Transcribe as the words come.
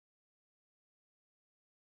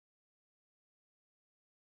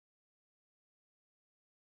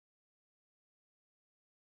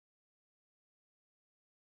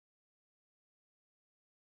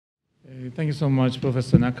Thank you so much,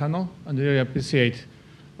 Professor Nakano. I really appreciate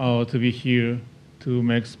to be here to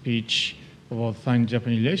make speech about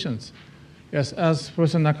Sino-Japanese relations. Yes, as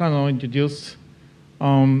Professor Nakano introduced,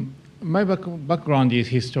 my background is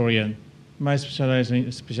historian. My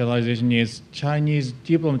specialization is Chinese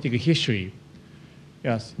diplomatic history.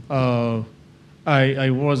 Yes, I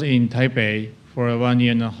was in Taipei for 1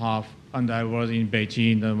 year and a half, and I was in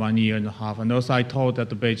Beijing 1 year and a half, and also I taught at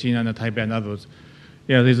Beijing and Taipei and others.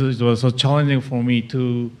 Yeah, this was so challenging for me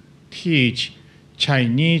to teach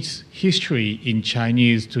Chinese history in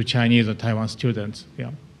Chinese to Chinese or Taiwan students. Yeah,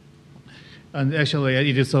 and actually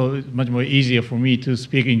it is so much more easier for me to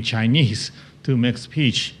speak in Chinese to make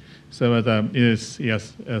speech. So it is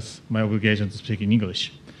yes, my obligation to speak in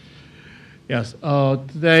English. Yes,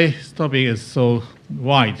 today's topic is so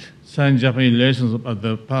wide: Sino-Japanese relations of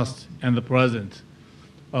the past and the present.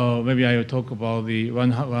 Maybe I will talk about the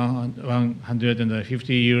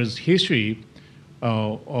 150 years history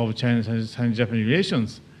of Chinese-Japanese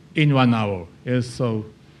relations in 1 hour. It's so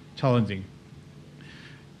challenging.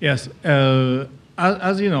 Yes,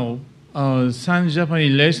 as you know,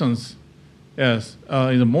 Sino-Japanese relations, yes,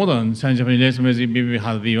 in the modern Sino-Japanese relations, maybe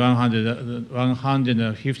have the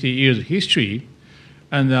 150 years history,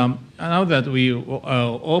 and now that we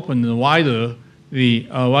widen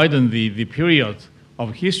the period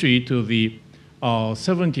of history to the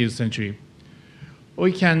 17th century,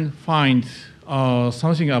 we can find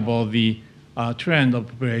something about the trend of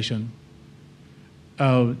population.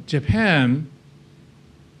 Japan,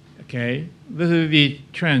 okay, this is the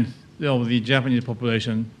trend of the Japanese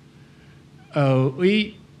population.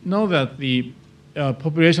 We know that the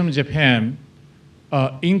population of Japan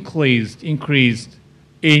increased in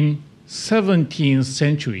 17th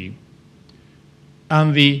century,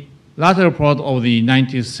 and the latter part of the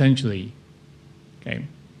 19th century. Okay.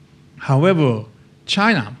 However,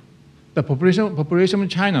 China, the population of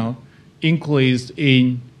China increased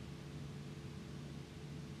in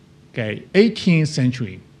 18th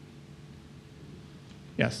century.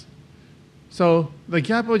 Yes. So the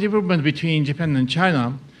gap of development between Japan and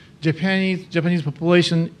China, Japanese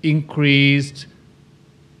population increased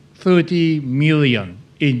 30 million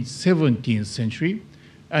in 17th century,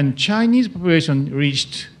 and Chinese population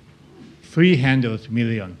reached 300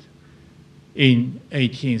 million in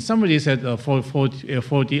 18. Somebody said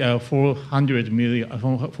 400 million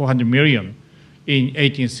in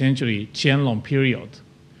 18th century Qianlong period.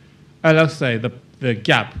 I like to say the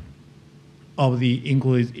gap of the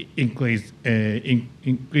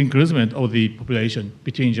increasement of the population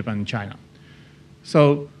between Japan and China.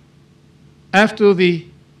 So after the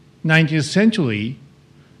 19th century,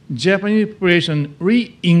 Japanese population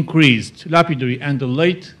re-increased rapidly and the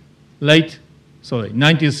late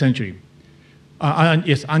 19th century,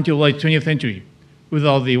 yes, until late 20th century,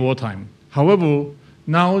 without the wartime. However,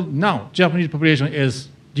 now Japanese population is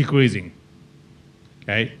decreasing.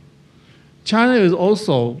 Okay, China is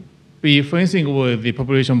also be facing with the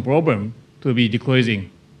population problem to be decreasing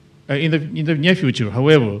in the near future.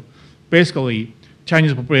 However, basically,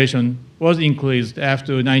 Chinese population was increased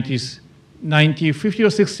after 1950 or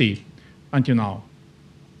 60 until now.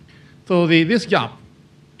 So this gap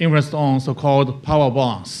rests on so-called power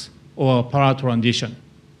balance or power transition.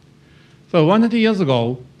 So 100 years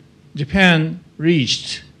ago, Japan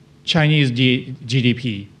reached Chinese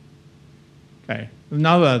GDP. Okay,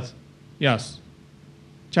 now that, yes,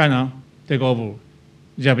 China take over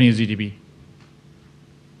Japanese GDP.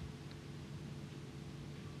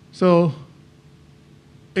 So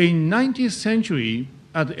in 19th century,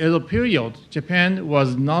 at the Edo period, Japan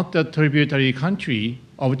was not a tributary country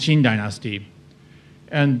of Qing dynasty.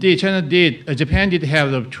 And Japan did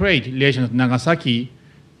have the trade relations with Nagasaki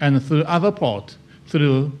and through other ports,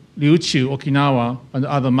 through Ryuchu, Okinawa, and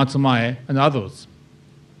other Matsumae, and others.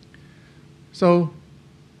 So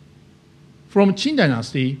from Qing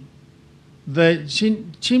dynasty, the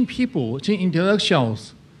Qing people, Qing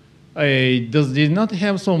intellectuals, did not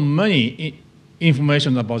have so many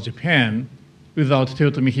information about Japan without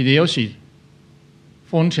Toyotomi Hideyoshi,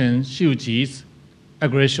 Fengchen Xiuji's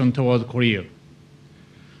aggression toward Korea.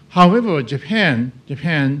 However, Japan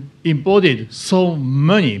imported so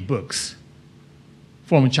many books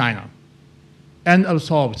from China and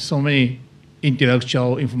absorbed so many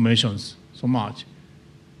intellectual informations so much.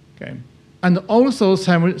 Okay. And also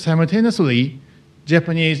simultaneously,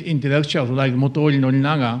 Japanese intellectuals like Motoori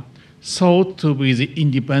Norinaga sought to be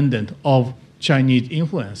independent of Chinese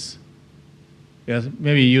influence. Yes,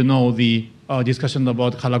 maybe you know the discussion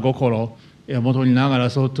about Karagokoro. Motoori Norinaga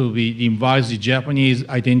sought to invite the Japanese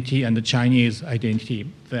identity and the Chinese identity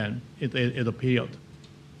then in the period.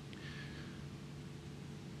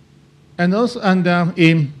 And also,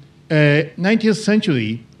 in 19th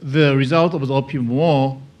century, the result of the Opium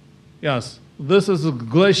War, yes, this is a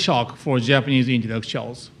great shock for Japanese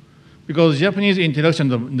intellectuals, because Japanese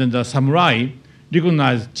intellectuals, the samurai,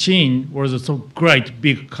 recognized Qin was a so great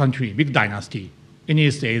big country, big dynasty in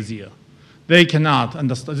East Asia. They could not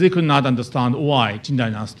understand why Qin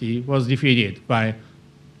dynasty was defeated by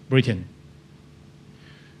Britain.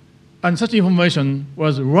 And such information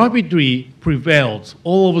was rapidly prevailed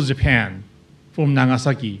all over Japan, from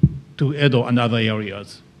Nagasaki to Edo and other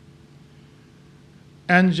areas.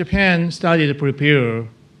 And Japan started to prepare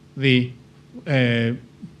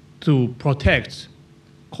to protect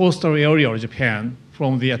coastal area of Japan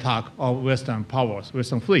from the attack of Western powers,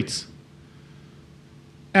 Western fleets.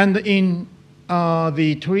 And in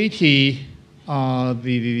the treaty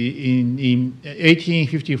in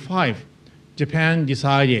 1855, Japan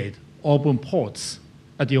decided open ports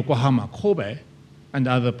at Yokohama, Kobe, and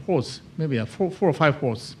other ports, maybe four or five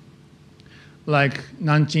ports, like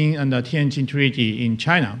Nanjing and the Tianjin Treaty in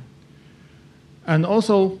China. And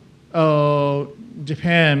also,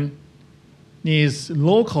 Japan needs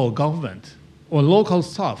local government or local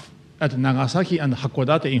staff at Nagasaki and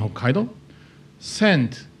Hakodate in Hokkaido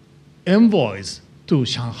sent envoys to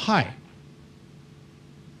Shanghai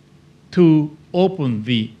to open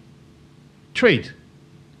the trade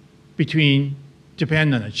between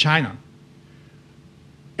Japan and China.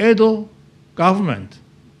 Edo government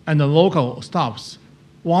and the local staffs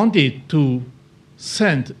wanted to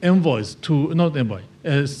send envoys to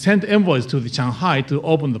the Shanghai to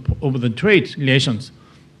open the trade relations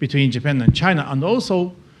between Japan and China, and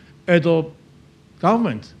also Edo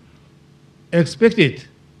government expected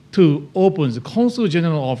to open the Consul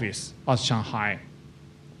General Office at Shanghai.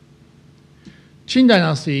 Qin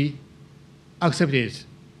dynasty accepted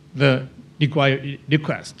the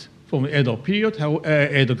request from Edo period,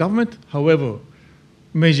 Edo government. However,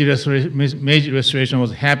 major restoration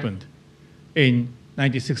was happened in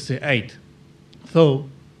 1968. So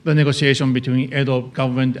the negotiation between Edo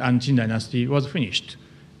government and Qin dynasty was finished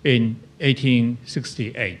in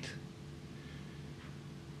 1868.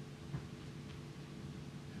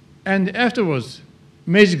 And afterwards,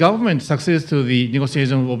 Meiji government success to the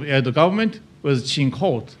negotiation of Edo government was Qin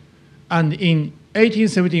court. And in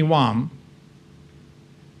 1871,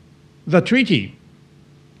 the treaty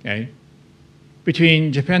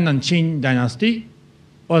between Japan and Qin dynasty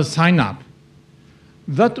was signed up.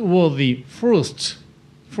 That was the first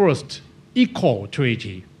equal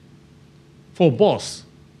treaty for both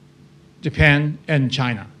Japan and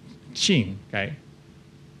China, Qin.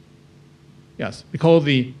 Yes, because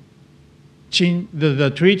the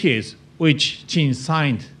treaties which Qin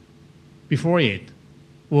signed before it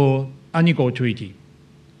were unequal treaty,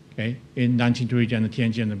 in Nanjing Treaty and the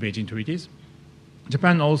Tianjin and the Beijing treaties.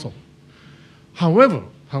 Japan also. However,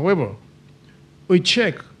 we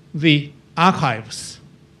check the archives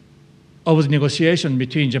of the negotiation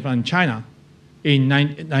between Japan and China in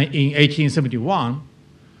 1871.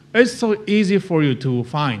 It's so easy for you to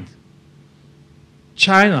find.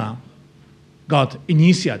 China got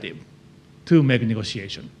initiative to make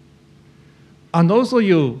negotiation. And also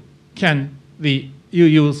you check the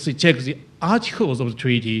articles of the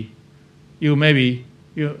treaty,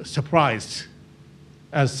 you're surprised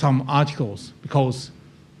at some articles, because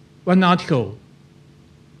one article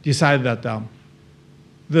decided that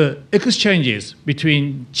the exchanges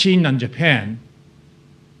between Qin and Japan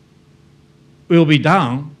will be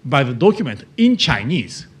done by the document in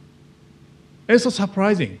Chinese. It's so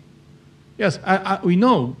surprising. Yes, we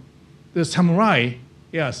know the samurai,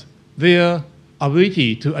 yes, their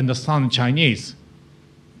ability to understand Chinese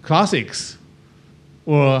classics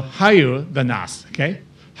were higher than us,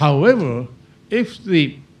 However, if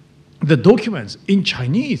the documents in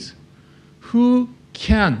Chinese, who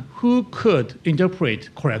could interpret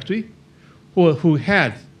correctly, or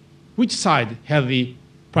which side had the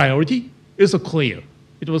priority, is so clear.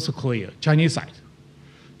 It was so clear. Chinese side,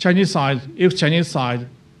 if Chinese side,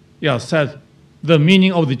 said the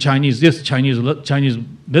meaning of the Chinese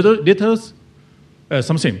letters,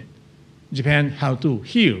 something, Japan had to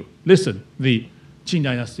listen the Qin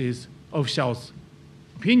dynasty's official's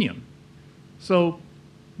opinion. So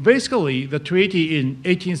basically, the treaty in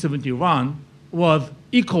 1871 was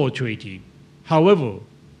equal treaty. However,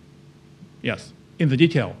 yes, in the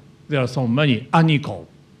detail, there are so many unequal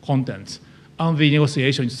contents. And the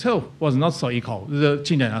negotiation itself was not so equal. The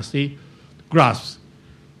Qin dynasty grasped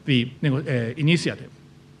the initiative.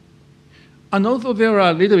 And also there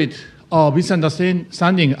are a little bit of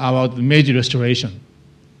misunderstanding about the Meiji Restoration.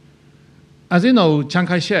 As you know, Chiang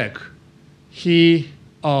Kai-shek, he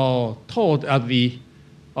taught at the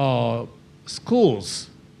schools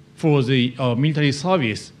for the military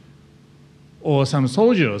service or some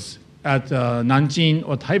soldiers at Nanjing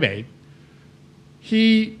or Taipei,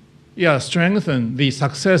 he strengthened the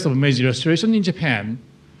success of Meiji Restoration in Japan.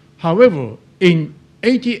 However, in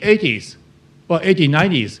 1880s or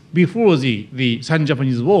 1890s, before the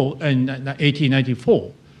Sino-Japanese War in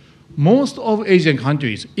 1894, most of Asian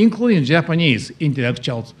countries, including Japanese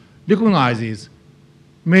intellectuals, recognizes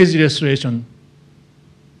Meiji Restoration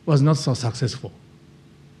was not so successful.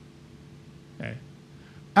 Okay.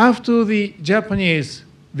 After the Japanese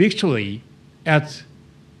victory at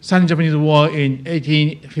Sino-Japanese War in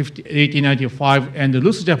 1895 and the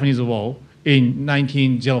Russo-Japanese War in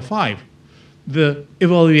 1905, the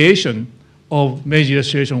evaluation of Meiji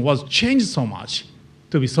Restoration was changed so much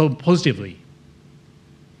to be so positively.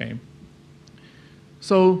 Okay.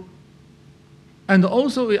 So, and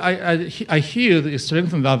also I hear the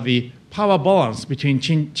strength of the power balance between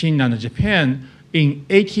China and Japan in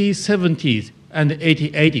 1870s and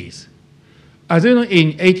 1880s. As you know,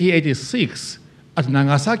 in 1886 at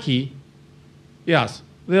Nagasaki, yes,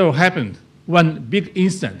 there happened one big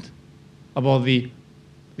incident about the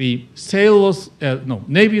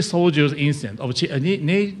Navy soldiers incident of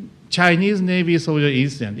Chinese Navy soldier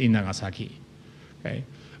incident in Nagasaki. Okay.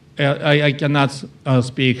 I cannot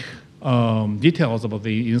speak details about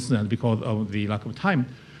the incident because of the lack of time.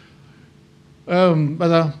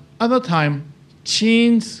 But other time,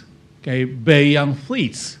 Qing's Beiyang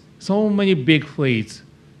fleets, so many big fleets,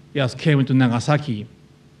 yes, came to Nagasaki,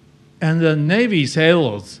 and the Navy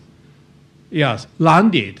sailors, yes,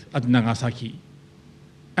 landed at Nagasaki,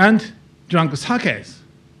 and drank sakes,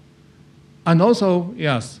 and also,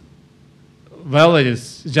 yes, violated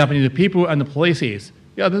Japanese people and places.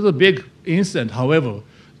 Yeah, there's a big incident. However,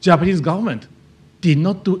 Japanese government did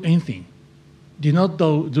not do anything, did not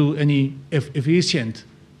do any efficient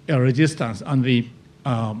resistance on the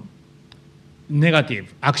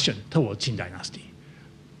negative action toward Qing dynasty.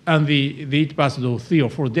 And it passed 3 or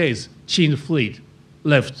 4 days, Qing fleet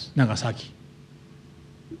left Nagasaki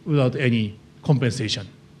without any compensation.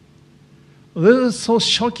 This is so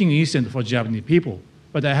shocking incident for Japanese people.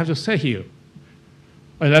 But I have to say here,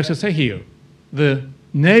 I'd like to say here, the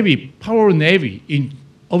Navy, power Navy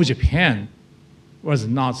of Japan was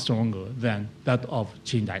not stronger than that of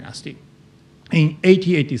Qing dynasty. In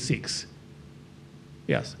 1886,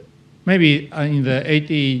 yes, maybe in the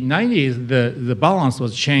 1890s, the balance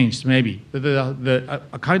was changed, maybe.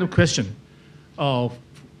 A kind of question of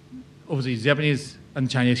the Japanese and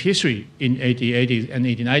Chinese history in 1880s and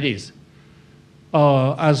 1890s.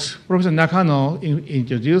 As Professor Nakano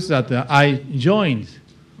introduced that, I joined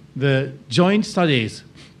the joint studies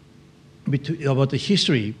about the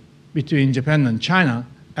history between Japan and China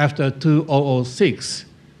after 2006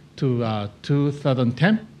 to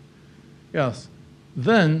 2010. Yes.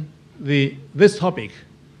 Then this topic,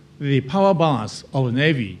 the power balance of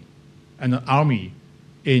Navy and the Army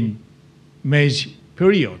in Meiji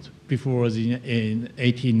period before in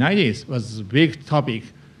 1890s was a big topic.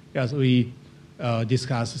 Yes, we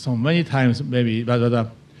discussed so many times, maybe,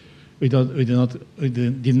 but we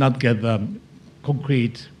did not get the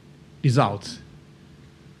concrete results.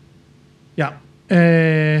 Yeah.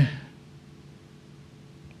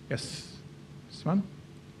 Yes. This one.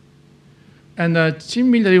 And Qing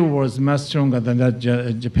military was much stronger than that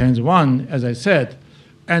Japan's one, as I said.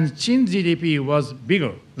 And Qing GDP was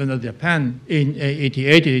bigger than the Japan in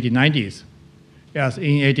 1880s, 1890s. Yes,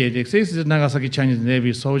 in 1886, the Nagasaki Chinese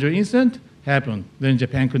Navy soldier incident happened. Then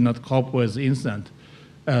Japan could not cope with the incident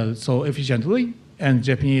so efficiently, and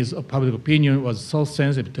Japanese public opinion was so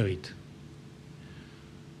sensitive to it.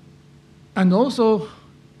 And also,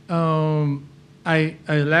 I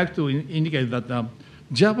like to indicate that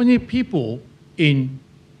Japanese people in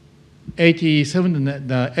 87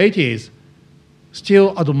 the 80s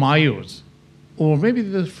still admires, or maybe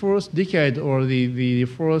the first decade or the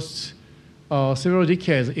first several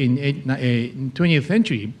decades in 20th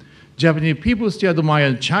century, Japanese people still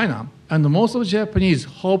admire China, and most of Japanese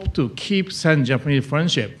hope to keep Sino-Japanese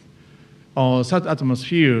friendship. Such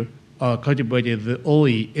atmosphere cultivated the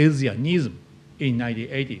early Asianism in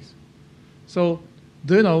 1980s. So,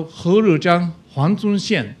 do you know He Ruzhang, Huang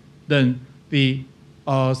Zunxian, then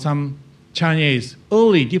some Chinese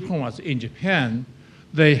early diplomats in Japan,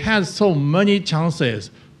 they had so many chances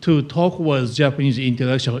to talk with Japanese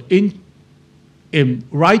intellectuals in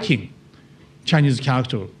writing Chinese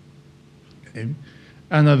character. Okay.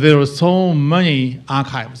 And there are so many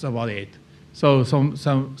archives about it. So some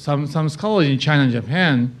scholars in China and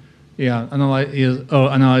Japan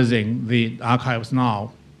analyzing the archives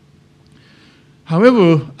now.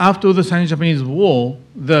 However, after the Sino-Japanese War,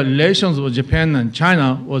 the relations with Japan and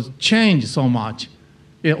China was changed so much.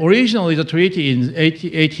 Originally, the treaty in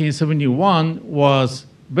 1871 was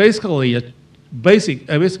basically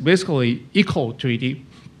basically equal treaty.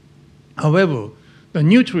 However, the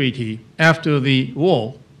new treaty after the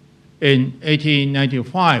war in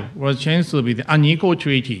 1895 was changed to be the unequal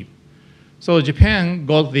treaty. So Japan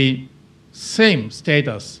got the same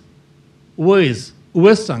status with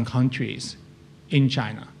Western countries in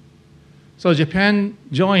China. So Japan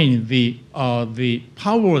joined the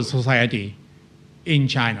power society in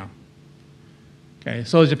China. Okay,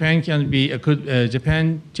 so Japan can be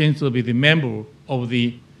Japan changed to be the member of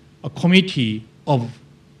the committee of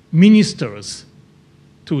ministers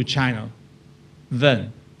to China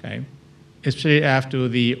then, okay, especially after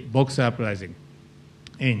the Boxer Uprising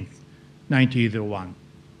in 1901.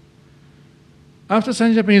 After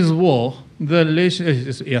Sino-Japanese War, the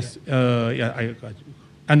relations,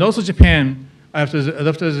 and also Japan, after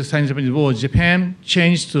the Sino-Japanese War, Japan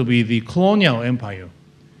changed to be the colonial empire.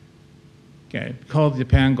 Okay, because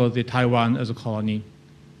Japan got the Taiwan as a colony.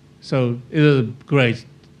 So it is a great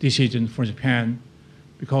decision for Japan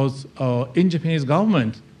because in Japanese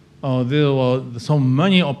government, there were so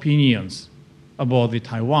many opinions about the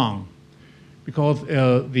Taiwan because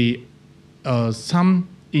some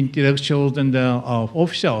intellectuals and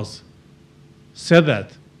officials said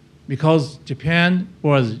that because Japan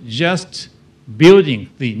was just building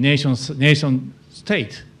the nation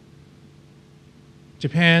state,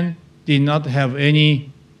 Japan did not have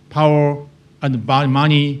any power and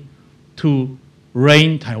money to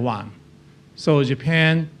reign Taiwan. So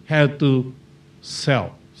Japan had to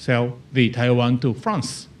sell the Taiwan to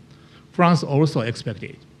France. France also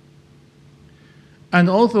expected. And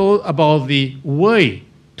also about the way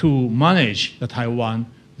to manage the Taiwan,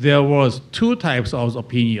 there was two types of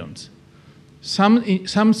opinions.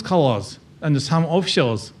 Some scholars and some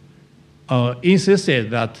officials insisted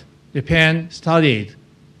that Japan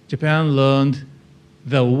learned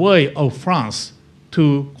the way of France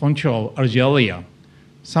to control Algeria.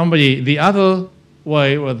 The other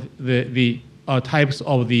way was the types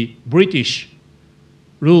of the British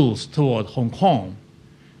rules toward Hong Kong.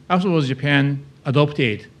 Afterwards, Japan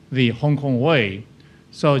adopted the Hong Kong way.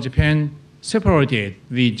 So Japan separated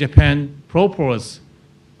the Japan proper's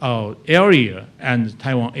area and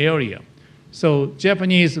Taiwan area. So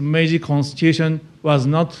Japanese Meiji Constitution was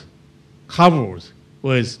not covered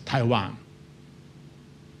with Taiwan.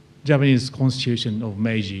 Japanese Constitution of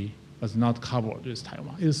Meiji was not covered with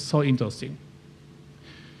Taiwan. It's so interesting.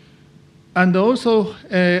 And also,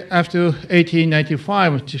 after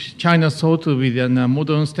 1895, China sought to be a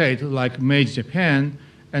modern state like Meiji Japan,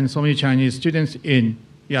 and so many Chinese students came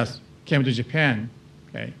to Japan.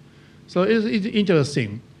 Okay, so it's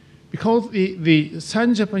interesting because the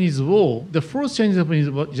Sino-Japanese War, the first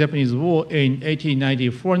Sino-Japanese War in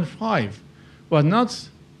 1894 and 5, was not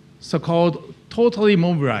so-called totally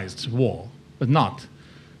mobilized war, but not.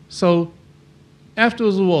 So after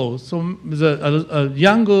the war, the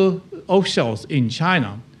younger officials in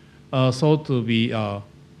China sought to be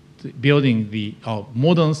building the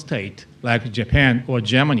modern state like Japan or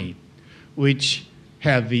Germany, which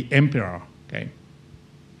had the emperor. Okay,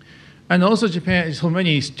 and also Japan. So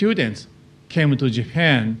many students came to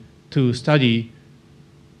Japan to study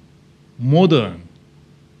modern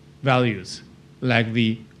values like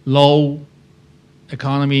the law,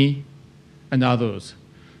 economy, and others.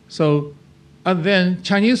 So, and then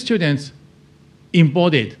Chinese students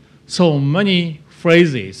embodied so many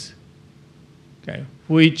phrases, okay,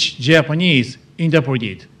 which Japanese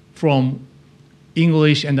interpreted from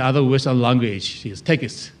English and other Western languages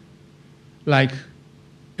texts, like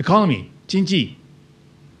economy, 经济,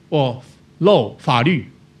 or law, 法律,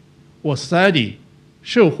 or society,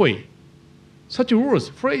 社会. Such words,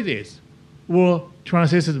 phrases, were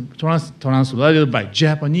translated by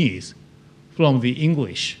Japanese from the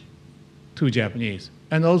English to Japanese.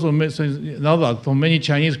 And also for many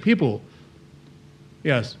Chinese people,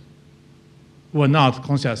 were not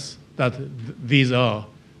conscious that these are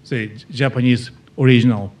the Japanese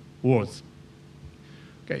original words.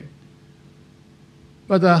 Okay.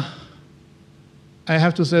 But I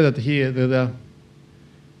have to say that here, the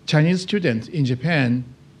Chinese students in Japan,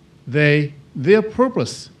 their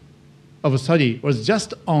purpose of study was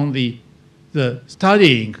just on the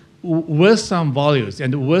studying Western values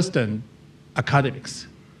and Western academics,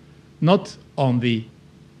 not on the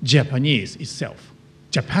Japanese itself,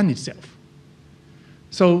 Japan itself.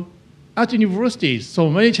 So at universities, so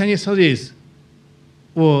many Chinese studies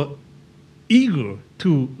were eager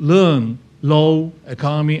to learn law,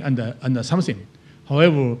 economy, and something.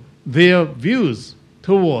 However, their views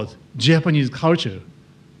towards Japanese culture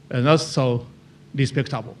are not so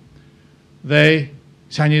respectable.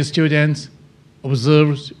 Chinese students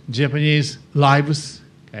observe Japanese lives,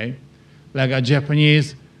 okay? Like a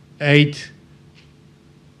Japanese ate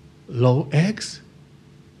raw eggs.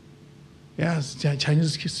 Yes,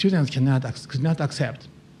 Chinese students could not accept.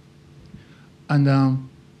 And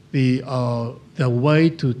the way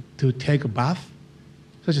to take a bath,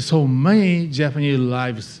 so many Japanese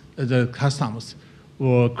lives, the customs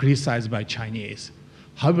were criticized by Chinese.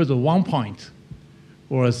 However, the one point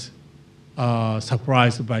was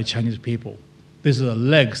surprised by Chinese people. This is the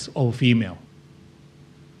legs of female.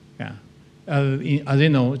 Yeah. As you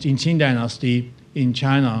know, in Qing Dynasty in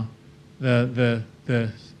China, the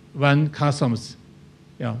one customs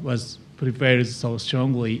was prevailed so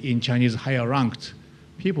strongly in Chinese higher ranked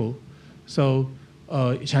people. So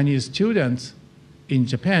Chinese students in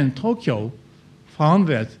Japan, Tokyo, found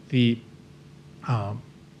that the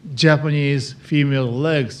Japanese female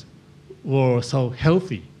legs were so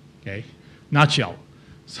healthy, okay, natural.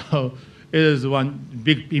 So it is one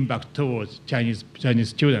big impact towards Chinese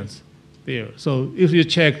students there. So if you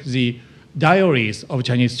check the diaries of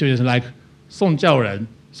Chinese students like Song Jiaoren,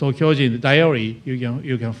 So Kyojin's diary,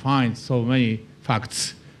 you can find so many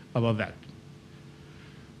facts about that.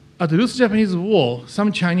 At the Russo-Japanese War,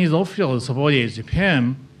 some Chinese officials supported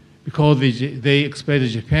Japan because they expected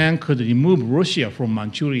Japan could remove Russia from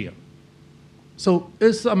Manchuria. So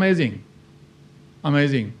it's amazing,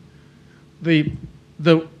 amazing. Maybe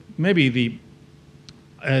the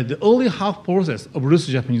early half process of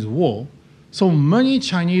Russo-Japanese War, so many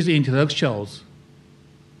Chinese intellectuals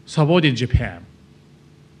supported Japan.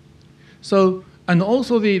 So, and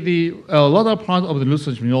also a lot of part of the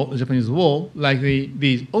Russo-Japanese War, like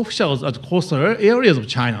the officials at coastal areas of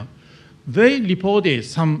China, they reported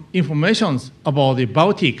some information about the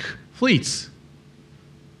Baltic fleets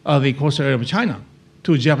of the coastal area of China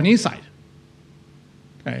to Japanese side.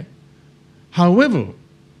 Okay. However,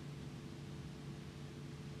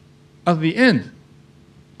 at the end,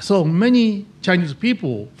 so many Chinese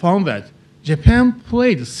people found that Japan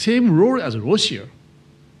played the same role as Russia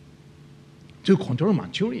to control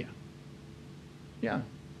Manchuria. Yeah.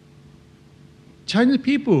 Chinese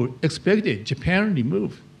people expected Japan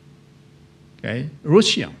remove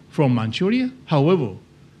Russia from Manchuria. However,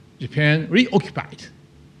 Japan reoccupied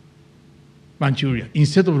Manchuria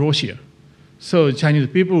instead of Russia. So Chinese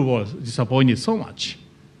people were disappointed so much.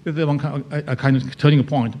 This is a kind of turning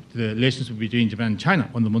point of the relationship between Japan and China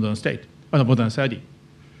on the modern state, on the modern society.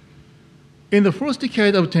 In the first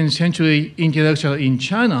decade of the 20th century, intellectuals in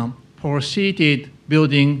China proceeded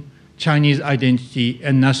building Chinese identity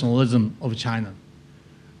and nationalism of China.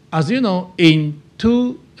 As you know, in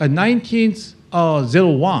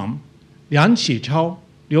 1901, Liang Qichao,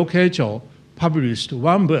 Liu Keiqiu published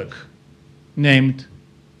one book named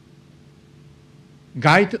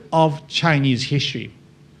Guide of Chinese History,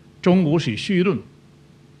 中国史绪论.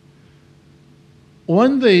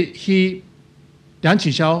 When Liang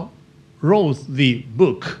Qichao wrote the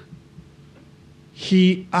book,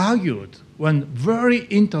 he argued one very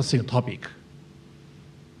interesting topic.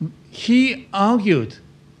 He argued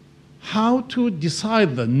how to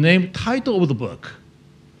decide the name title of the book.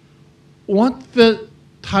 What the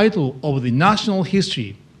title of the national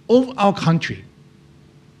history of our country.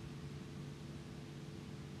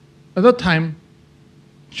 At that time,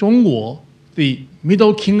 中国, the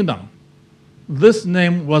Middle Kingdom, this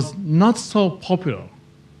name was not so popular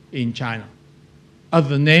in China as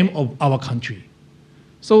the name of our country.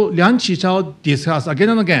 So Liang Qichao discussed again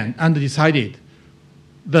and again and decided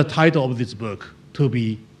the title of this book to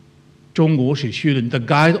be 中国史绪论, the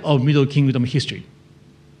Guide of Middle Kingdom History.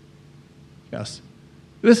 Yes.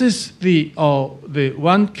 This is the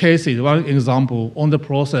one case, one example on the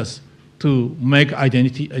process to make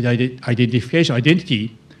identity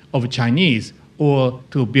of Chinese or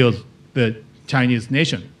to build the Chinese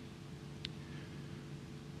nation.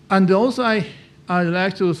 And also I'd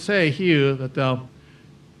like to say here that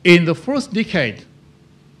in the first decade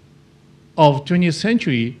of 20th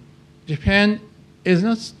century, Japan is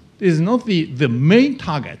not the main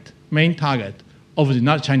target of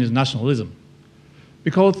the Chinese nationalism,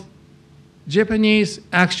 because Japanese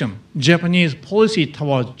action, Japanese policy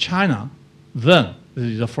toward China then,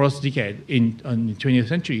 the first decade in 20th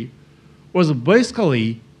century, was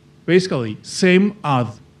basically same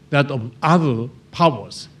as that of other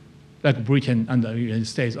powers like Britain and the United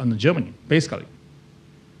States and Germany, basically.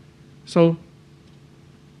 So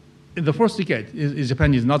in the first decade,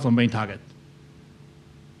 Japan is not the main target.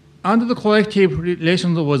 Under the collective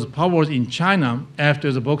relations with powers in China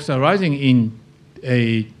after the Boxer Rising in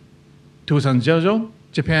 2000,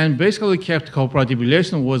 Japan basically kept cooperative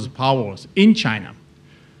relations with powers in China.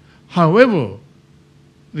 However,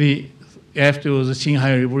 after the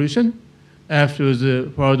Shanghai Revolution, after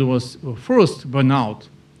the World War first burned out,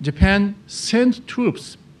 Japan sent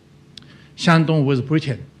troops Shandong with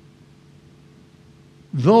Britain.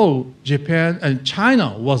 Though Japan and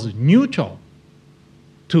China was neutral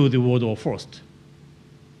to the World War first.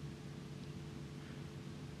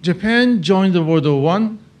 Japan joined the World War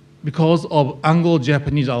I because of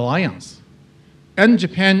Anglo-Japanese alliance, and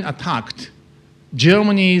Japan attacked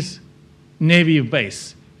Germany's Navy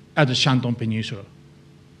base at the Shandong Peninsula.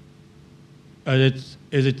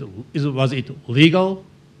 Was it legal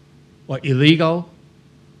or illegal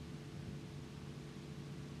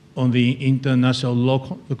on the international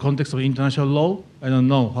law, the context of international law? I don't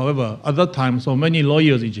know. However, at that time, so many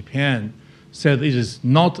lawyers in Japan said it is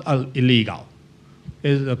not illegal.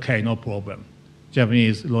 It's okay, no problem.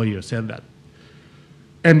 Japanese lawyers said that.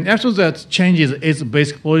 And after that, changes its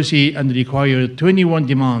basic policy and required 21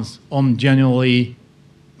 demands on January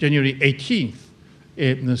 18th,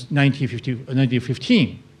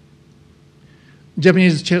 1915.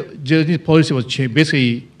 Japanese policy was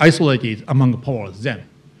basically isolated among powers then.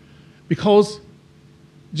 Because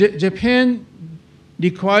Japan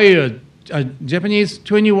required Japanese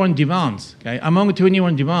 21 demands. Okay? Among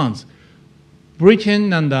 21 demands,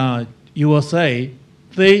 Britain and USA,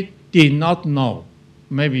 they did not know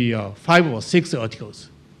maybe 5 or 6 articles,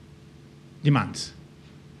 demands.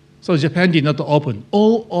 So Japan did not open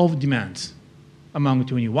all of demands among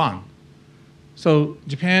 21. So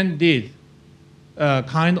Japan did a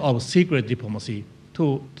kind of secret diplomacy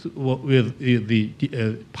with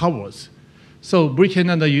the powers. So Britain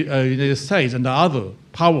and the United States and the other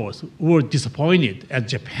powers were disappointed at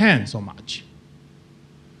Japan so much.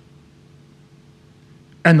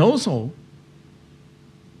 And also,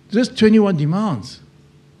 these 21 demands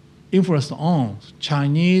influenced on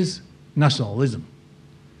Chinese nationalism.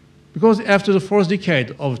 Because after the first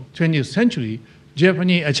decade of 20th century,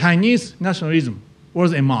 Chinese nationalism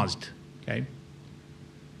was emerged. Okay?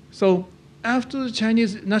 So after the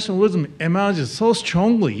Chinese nationalism emerged so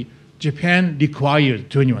strongly, Japan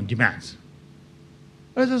required 21 demands.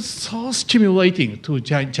 It was so stimulating to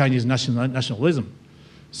Chinese nationalism.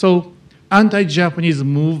 So anti-Japanese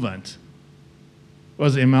movement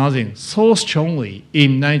was emerging so strongly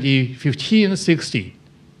in 1915 and 60,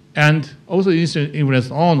 and also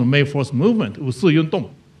influenced on May 1st movement, 五四运动.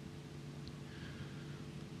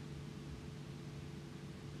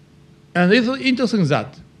 And it's interesting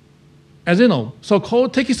that, as you know,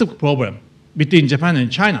 so-called textbook problem between Japan and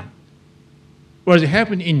China was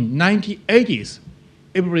happened in 1980s.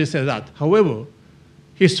 Everybody says that. However,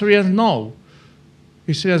 historians know,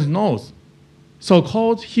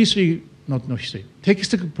 so-called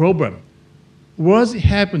textbook problem was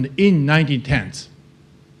happened in 1910s.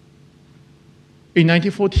 In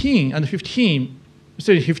 1914 and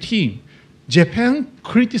 15, Japan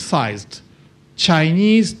criticized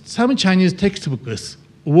some Chinese textbooks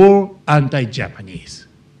were anti-Japanese.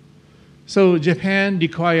 So Japan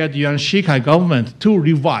required Yuan Shikai government to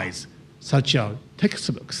revise such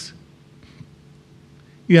textbooks.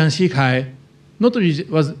 Yuan Shikai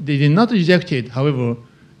they did not reject it. However,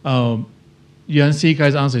 Yuan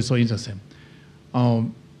Shikai's answer is so interesting.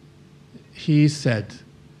 He said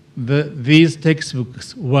that these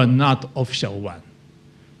textbooks were not official one.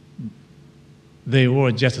 They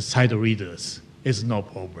were just side readers. It's no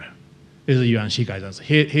problem. This is Yuan Shikai's answer.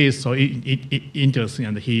 He is so interesting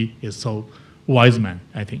and he is so wise man,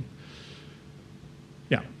 I think.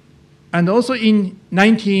 Yeah. And also in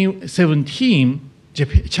 1917,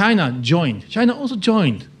 China also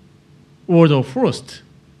joined World War First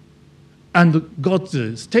and got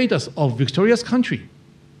the status of victorious country.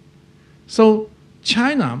 So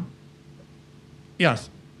China, yes,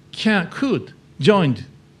 could join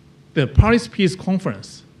the Paris Peace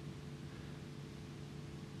Conference.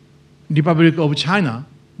 Republic of China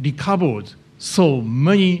recovered so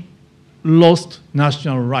many lost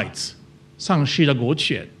national rights, 丧失了国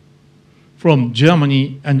权, from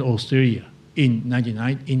Germany and Australia in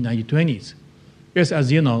 1920s. Yes,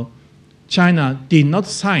 as you know, China did not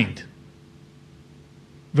sign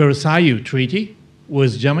Versailles Treaty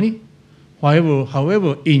with Germany.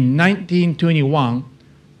 However, in 1921,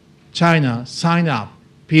 China signed up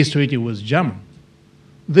peace treaty with Germany.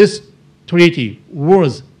 This treaty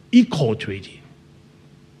was equal treaty,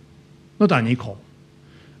 not unequal.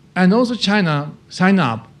 And also China signed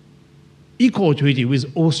up equal treaty with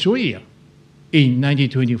Australia in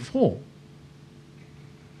 1924.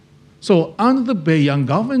 So under the Beiyang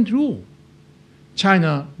government rule,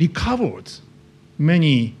 China recovered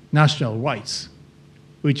many national rights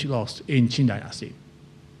which lost in Qing Dynasty.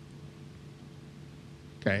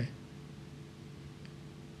 Okay.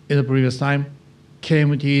 In the previous time,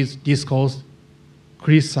 KMT's discourse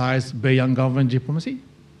criticized Beiyang government diplomacy.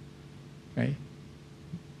 Okay.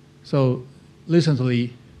 So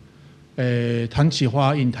recently, Tan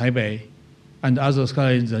Qihua in Taipei and other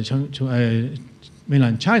scholars in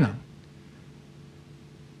mainland China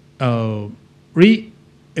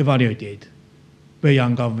re-evaluated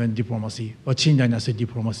Beiyang government diplomacy or Qing Dynasty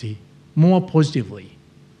diplomacy more positively.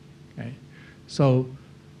 Okay. So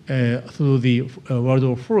through the World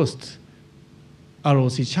War First,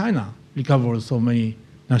 ROC China recovered so many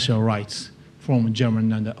national rights from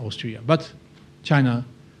Germany and Austria. But China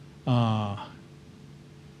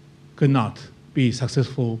could not be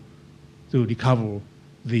successful to recover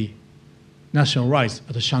the national rights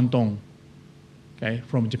at Shandong, okay,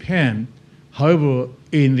 from Japan. However,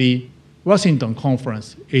 in the Washington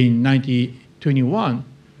Conference in 1921,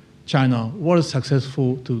 China was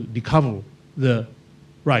successful to recover the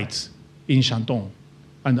rights in Shandong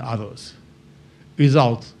and others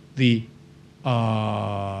without the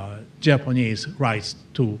Japanese rights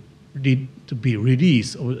to be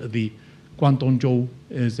released of the Guangdongzhou,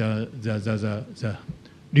 the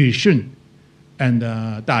Liu Shun and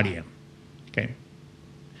Dalian. Okay,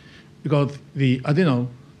 because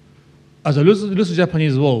as a loose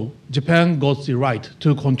Japanese rule, Japan got the right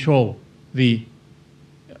to control the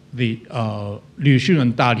Liu Shun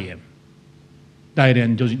and Dalian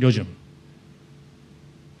region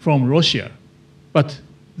from Russia, but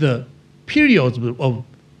the period of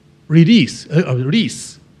release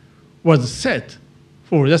was set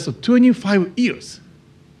for just 25 years.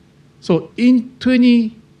 So in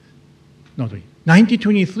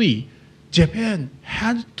 1923, Japan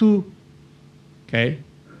had to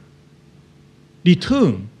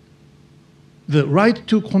return the right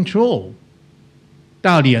to control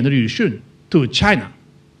Dalian and Liu Shun to China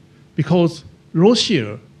because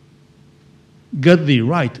Russia got the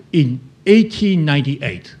right in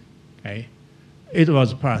 1898. Okay? It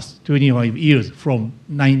was past 25 years from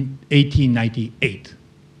 1898.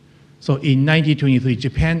 So in 1923,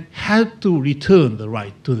 Japan had to return the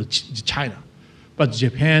right to China. But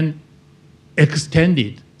Japan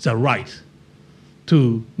extended the right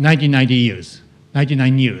to 99 years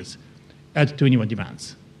at 21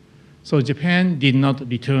 demands. So Japan did not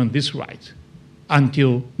return this right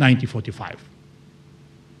until 1945.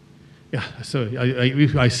 Yeah, so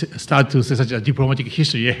if I start to say such a diplomatic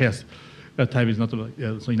history, yes, that time is not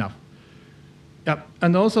so enough. Yeah,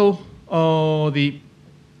 and also the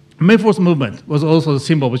May 4th movement was also a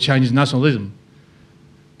symbol of Chinese nationalism.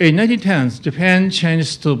 In 1910s, Japan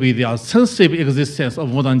changed to be the sensitive existence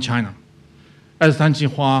of modern China. As Tan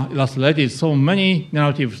Qihua illustrated, so many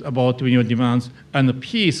narratives about 21 demands and the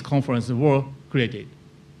peace conference were created.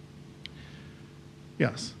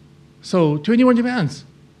 Yes, so 21 demands.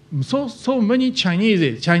 So many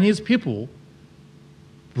Chinese people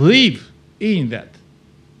believe in that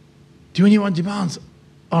 21 demands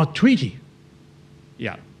are treaty.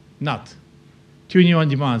 Yeah, not. 21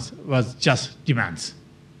 demands was just demands.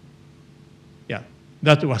 Yeah,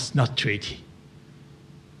 that was not treaty.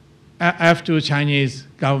 After Chinese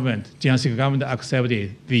government, Jiangxi government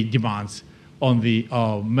accepted the demands on the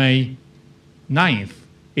May 9th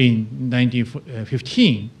in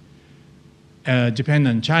 1915, Japan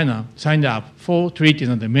and China signed up 4 treaties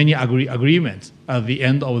and many agreements at the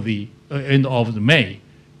end of the May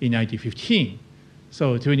in 1915.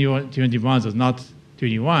 So 21 demands is not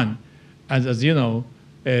 21. As you know,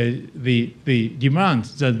 the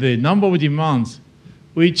demands, the number of demands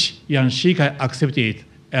which Yang Shikai accepted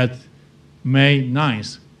at May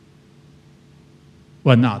 9th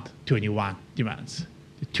were not 21 demands,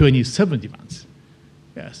 27 demands.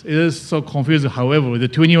 Yes, it is so confusing. However, the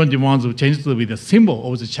 21 demands will change to be the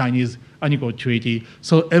symbol of the Chinese unequal treaty,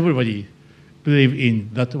 so everybody believed in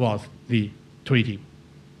that was the treaty.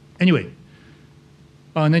 Anyway,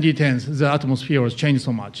 1910s, the atmosphere was changed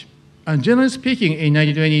so much. And generally speaking, in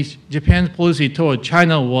 1920s, Japan's policy toward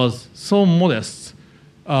China was so modest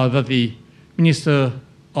that the Minister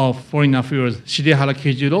of Foreign Affairs, Shidehara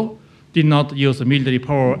Keijiro, did not use military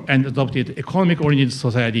power and adopted economic-oriented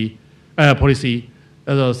society policy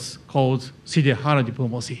that was called Shidehara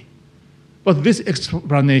diplomacy. But this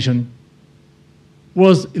explanation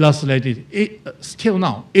was illustrated, still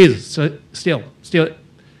now is still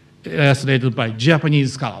illustrated by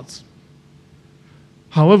Japanese scholars.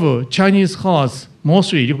 However, Chinese scholars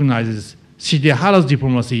mostly recognizes Shidehara's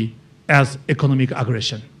diplomacy as economic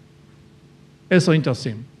aggression. It's so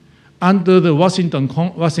interesting. Under the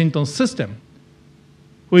Washington system,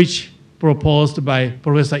 which proposed by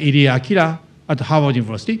Professor Irie Akira at Harvard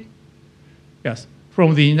University. Yes,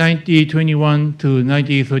 from the 1921 to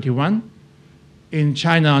 1931, in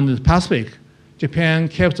China and the Pacific, Japan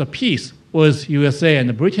kept a peace with USA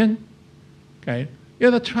and Britain. Okay,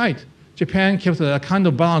 yeah, that's right. Japan kept a kind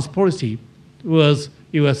of balanced policy with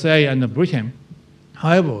USA and Britain.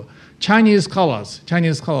 However, Chinese scholars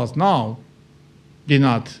now did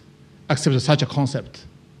not accept such a concept.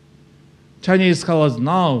 Chinese scholars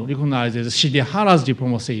now recognize Shidehara's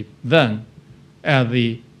diplomacy then as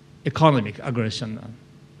the economic aggression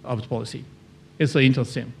of the policy. It's so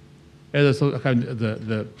interesting. It's kind of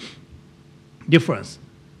the difference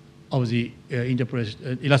of the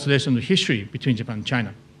illustration of history between Japan and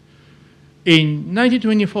China. In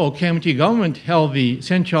 1924, KMT government held the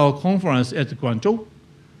Central Conference at Guangzhou,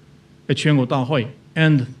 at Quanguo Dahui,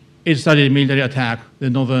 and it started military attack the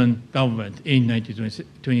northern government in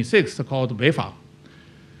 1926, called Beifa.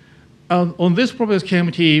 On this purpose,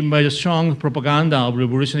 KMT made a strong propaganda of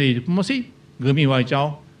revolutionary diplomacy, Gemi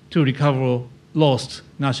Waijiao, to recover lost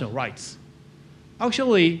national rights.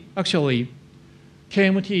 Actually,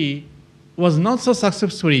 KMT was not so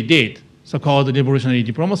successfully did so-called revolutionary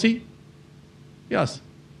diplomacy. Yes,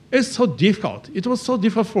 it's so difficult. It was so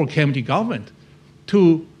difficult for KMT government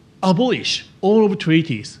to abolish all of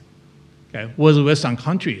treaties, okay, with Western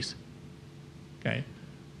countries. Okay.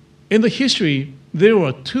 In the history, there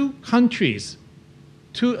were two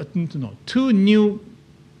new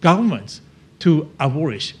governments to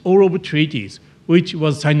abolish all of treaties which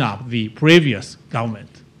was signed up the previous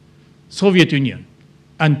government, Soviet Union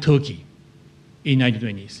and Turkey in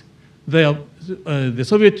 1920s. The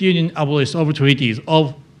Soviet Union abolished all treaties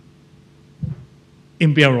of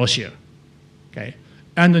Imperial Russia, okay?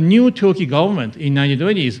 And the new Turkey government in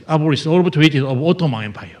 1920s abolished all treaties of Ottoman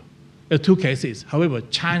Empire. There are two cases. However,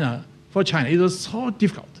 for China, it was so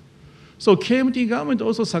difficult. So KMT government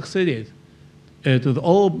also succeeded to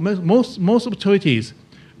most of treaties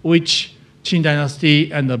which Qing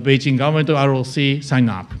dynasty and the Beijing government of ROC signed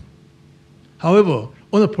up. However,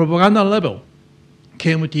 on the propaganda level,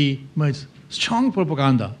 KMT made strong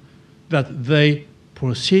propaganda that they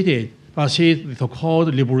proceeded the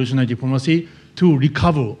so-called revolutionary diplomacy to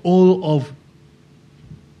recover all of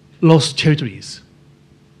lost territories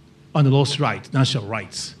and lost rights, national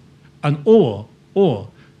rights. And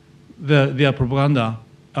their propaganda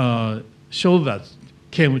showed that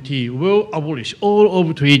KMT will abolish all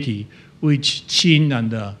of treaty which Qing and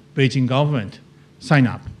the Beijing government signed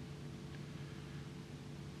up,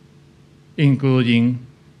 including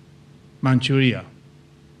Manchuria.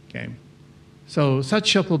 Okay. So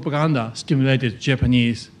such a propaganda stimulated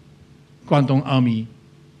Japanese Guangdong Army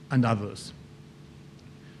and others.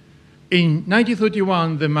 In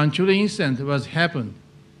 1931, the Manchurian incident was happened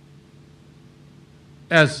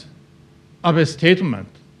as Abe's statement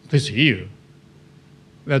this year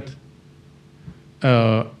that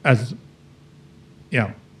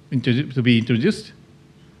to be introduced.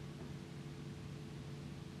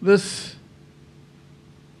 This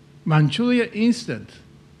Manchuria incident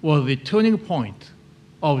was the turning point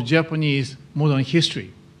of Japanese modern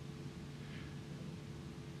history.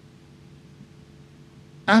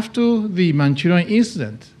 After the Manchurian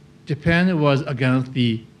incident, Japan was against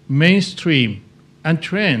the mainstream and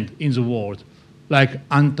trend in the world, like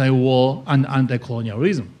anti-war and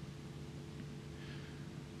anti-colonialism.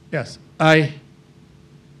 Yes, I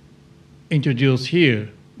introduce here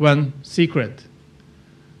one secret.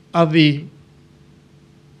 At the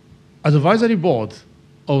advisory board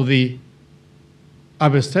of the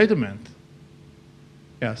Abe statement,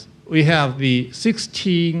 yes, we have the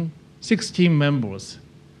 16 members.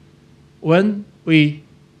 When we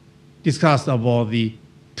discussed about the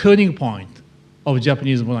turning point of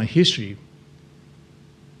Japanese modern history,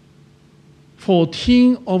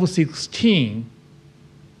 14 of 16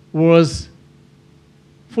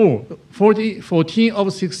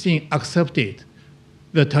 accepted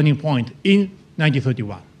the turning point in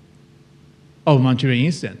 1931 of Manchurian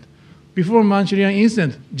incident. Before Manchurian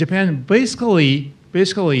incident, Japan was basically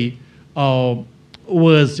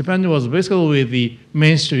with the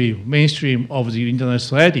mainstream of the international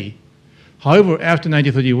society. However, after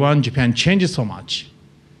 1931, Japan changed so much.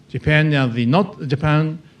 Japan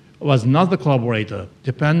was not the collaborator.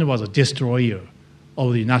 Japan was a destroyer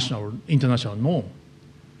of the international norm.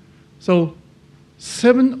 So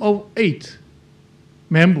 7 of 8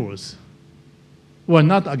 members were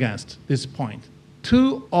not against this point.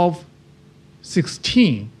 2 of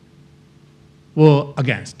 16 were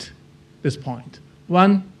against this point.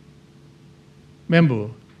 One member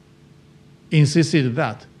insisted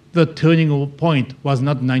that the turning point was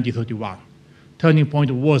not 1931. Turning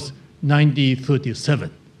point was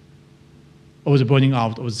 1937, of the burning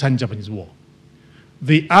out of the Sino-Japanese War.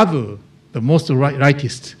 The other, the most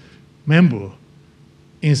rightist member,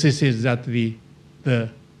 insisted that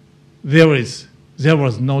there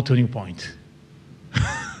was no turning point.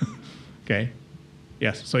 Okay,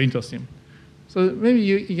 yes, so interesting. So maybe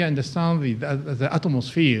you can understand the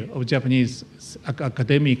atmosphere of Japanese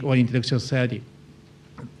academic or intellectual society.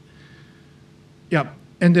 Yeah,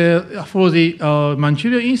 and for the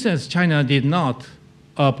Manchuria instance, China did not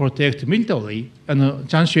protect militarily, and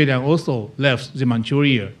Chiang Shiliang also left the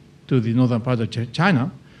Manchuria to the northern part of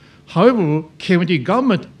China. However, KMT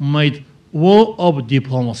government made war of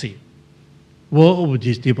diplomacy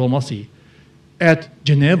at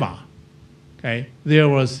Geneva. Okay, there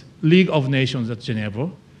was League of Nations at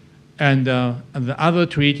Geneva, and the other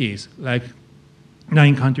treaties like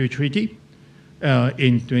nine-country treaty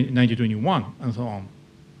in 1921 and so on.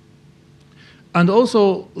 And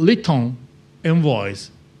also Lytton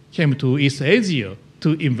envoys came to East Asia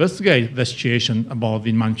to investigate the situation about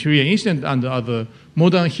the Manchurian incident and other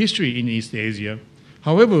modern history in East Asia.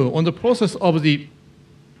 However, on the process of the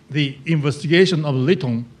investigation of the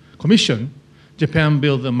Lytton Commission, Japan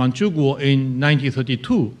built the Manchukuo in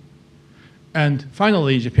 1932. And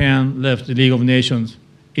finally, Japan left the League of Nations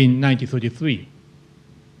in 1933.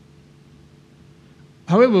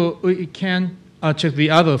 However, we can check the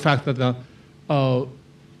other fact that the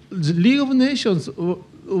League of Nations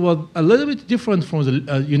was a little bit different from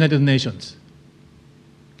the United Nations.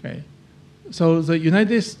 Okay, so the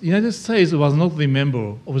United States was not the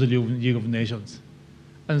member of the League of Nations,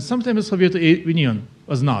 and sometimes the Soviet Union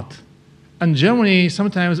was not, and Germany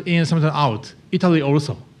sometimes in, sometimes out. Italy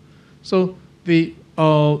also. So the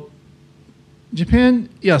Japan,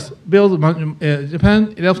 yes,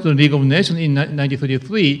 Japan left the League of Nations in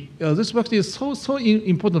 1933. This fact is so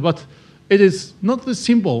important, but it is not the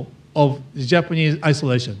symbol of the Japanese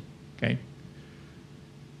isolation. Okay.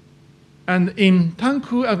 And in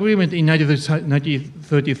Tanku Agreement in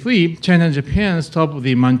 1933, China and Japan stopped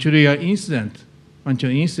the Manchuria incident.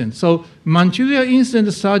 So Manchuria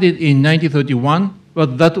incident started in 1931,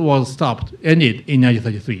 but that was stopped, ended in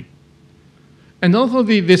 1933. And also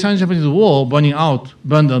the Sino-Japanese War burned out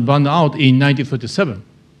in 1937.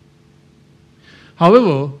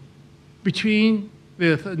 However, between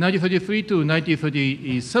the 1933 to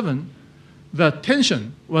 1937, the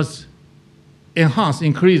tension was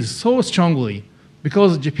increased so strongly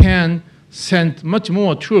because Japan sent much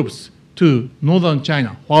more troops to northern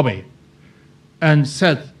China, Hubei, and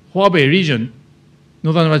set Hubei region,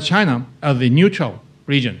 northern China, as the neutral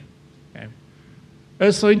region. Okay.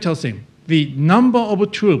 It's so interesting. The number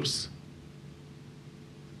of troops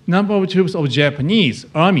of Japanese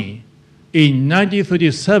army in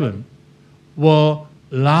 1937 were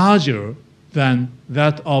larger than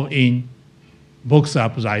that of in Boxer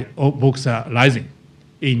Rising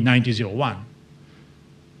in 1901.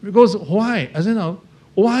 Because why? As you know,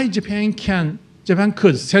 why Japan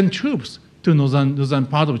could send troops to northern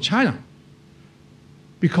part of China?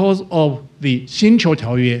 Because of the Xinqiu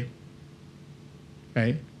条约,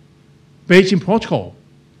 okay? Beijing Protocol,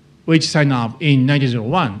 which signed up in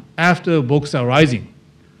 1901 after Boxer Rising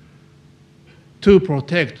to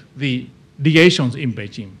protect the legations in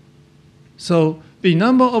Beijing. So the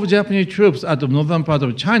number of Japanese troops at the northern part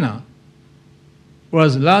of China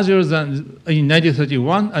was larger than in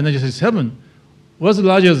 1931 and 1937 was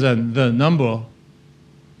larger than the number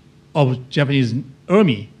of Japanese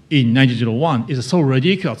army in 1901. It's a so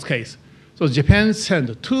ridiculous case. So Japan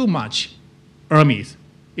sent too much armies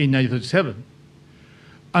in 1937.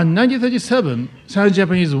 And 1937,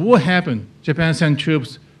 Sino-Japanese War happened. Japan sent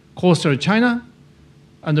troops coastal China,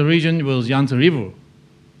 and the region was Yangtze River.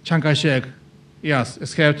 Chiang Kai-shek, yes,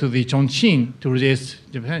 escaped to the Chongqing to resist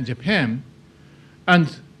Japan.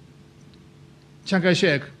 And Chiang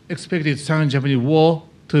Kai-shek expected Sino-Japanese War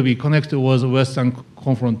to be connected with Western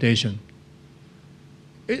confrontation.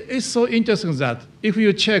 It's so interesting that if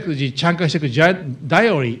you check the Chiang Kai-shek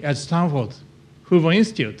diary at Stanford Hoover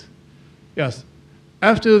Institute, yes,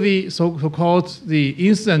 after the so-called the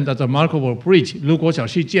incident at the Markova Bridge, 卢国小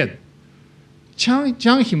事件,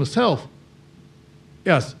 Chiang himself,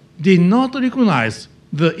 yes, did not recognize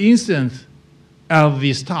the incident at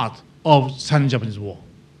the start of Sino-Japanese War.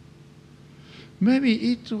 Maybe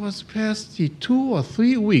it was past the 2 or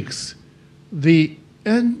 3 weeks, the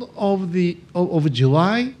end of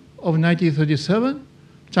July of 1937,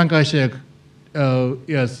 Chiang Kai-shek,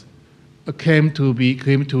 yes, came to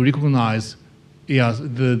recognize, yes,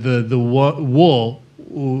 the war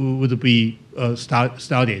would be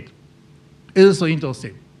started. It is so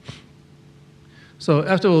interesting. So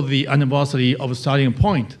after the anniversary of starting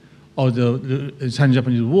point of the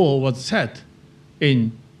Sino-Japanese War was set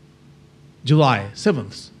in July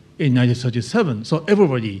 7th in 1937. So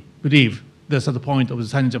everybody believed the start point of the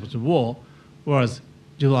Sino-Japanese War was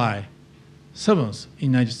July 7th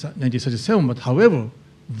in 1937. But however,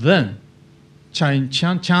 then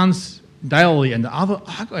Chan's diary and other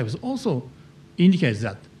archives also indicates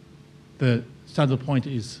that the start point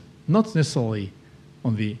is not necessarily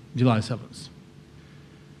on the July 7th.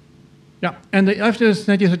 Yeah, and after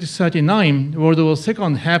 1939, World War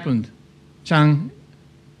II happened.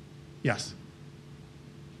 Yes.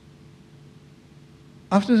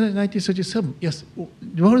 After 1937, yes,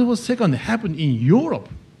 World War II happened in Europe.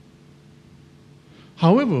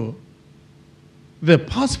 However, the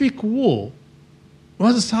Pacific War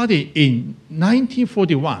was started in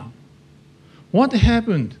 1941. What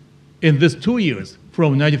happened in these 2 years,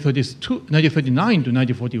 from 1939 to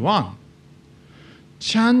 1941?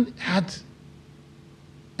 Chan had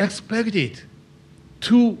expected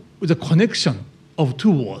the connection of two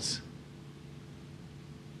wars.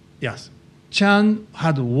 Yes, Chan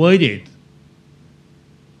had waited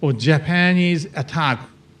for Japanese attack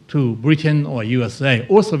to Britain or USA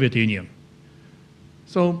or Soviet Union.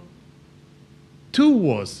 So, two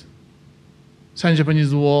wars,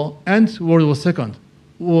 Sino-Japanese War and World War II,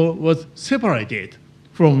 was separated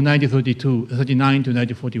from 1939 to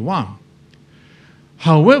 1941.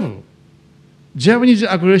 However, Japanese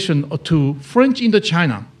aggression to French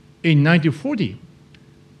Indochina in 1940,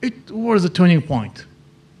 it was a turning point.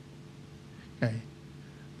 Okay.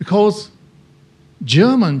 Because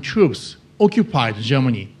German troops occupied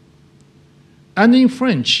Germany. And in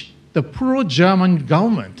French, the pro-German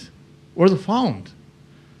government was found.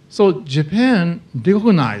 So Japan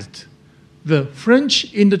recognized the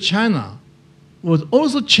French Indochina was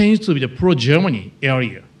also changed to be the pro-Germany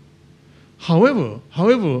area. However,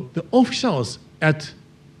 the officials at,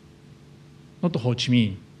 not Ho Chi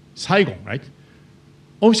Minh, Saigon, right?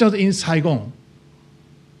 Officials in Saigon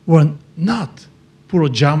were not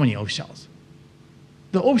pro-Germany officials.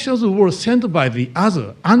 The officials were sent by the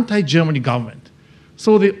other anti-Germany government.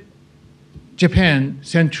 So Japan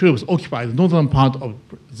sent troops occupy the northern part of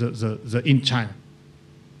the in China.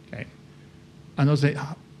 Okay, and also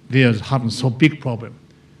there happened so big problem.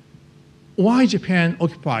 Why Japan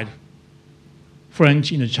occupied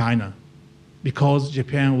French Indochina? Because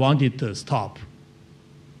Japan wanted to stop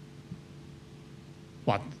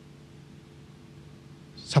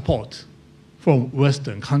support from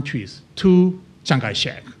Western countries to Chiang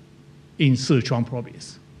Kai-shek in Sichuan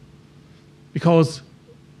province. Because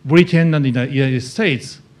Britain and the United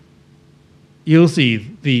States used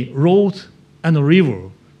the road and the river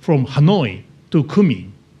from Hanoi to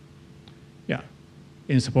Kunming,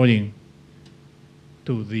 in supporting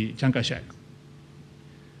to the Chiang Kai-shek.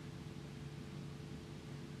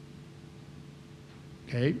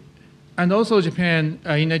 Okay, and also Japan,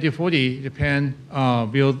 in 1940, Japan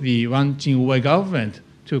built the Wan Jing-wei government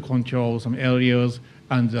to control some areas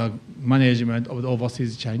and the management of the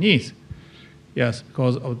overseas Chinese. Yes,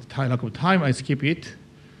 because of the lack of time, I skip it.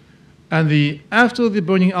 And after the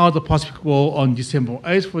burning out of the Pacific War on December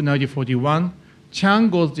 8th for 1941, Chiang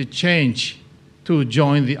got the chance to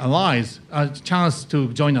join the allies,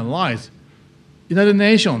 United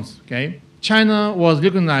Nations, okay? China was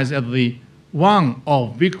recognized as the one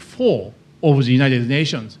of big four of the United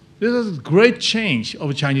Nations. This is a great change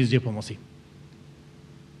of Chinese diplomacy.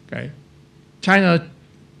 Okay, China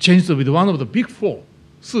changed to be one of the big four,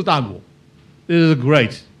 四大国. This is a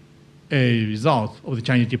great result of the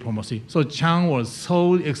Chinese diplomacy. So Chiang was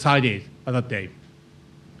so excited at that day.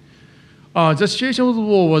 The situation of the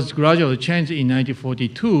war was gradually changed in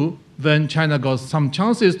 1942. Then China got some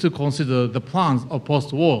chances to consider the plans of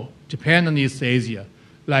post-war Japan and East Asia,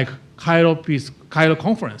 like Cairo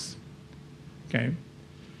Conference. Okay,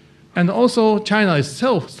 and also China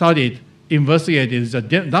itself started investigating the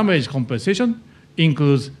damage compensation,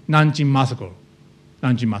 includes Nanjing Massacre.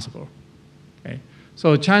 Okay,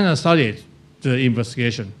 so China started the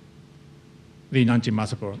investigation, the Nanjing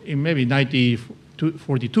Massacre, in maybe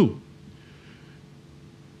 1942.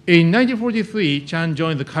 In 1943, Chiang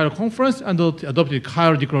joined the Cairo Conference and adopted the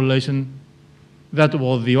Cairo Declaration. That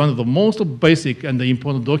was one of the most basic and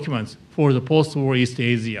important documents for the post-war East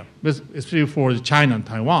Asia, especially for China and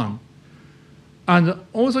Taiwan. And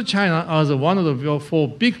also China, as one of the four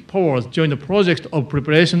big powers, joined the project of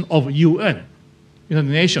preparation of UN, United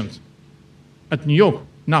Nations, at New York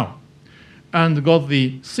now, and got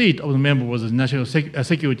the seat of the member of the National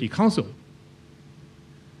Security Council.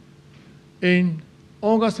 In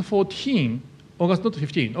August 14,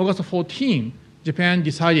 Japan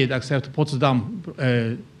decided to accept Potsdam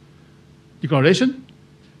Declaration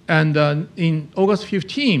And in August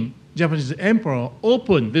 15, Japanese emperor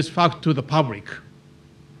opened this fact to the public.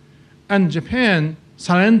 And Japan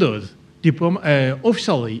surrendered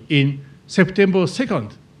officially in September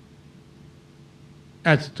 2nd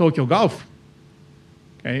at Tokyo Gulf.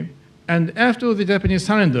 Okay? And after the Japanese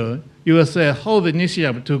surrender, USA held the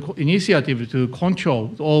initiative to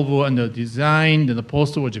control over and design the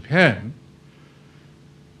post-war Japan.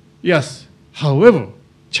 Yes, however,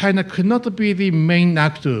 China could not be the main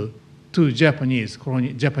actor to Japanese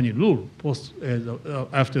rule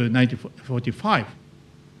after 1945.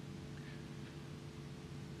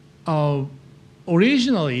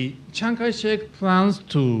 Originally, Chiang Kai-shek plans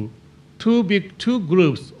two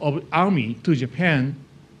groups of army to Japan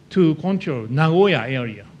to control Nagoya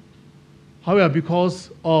area. However, because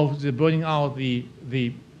of the burning out the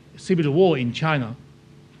civil war in China,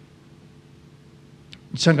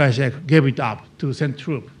 Chiang Kai-shek gave it up to send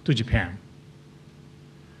troops to Japan.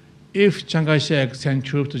 If Chiang Kai-shek sent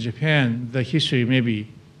troops to Japan, the history maybe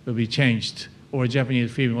will be changed, or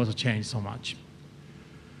Japanese film also changed so much.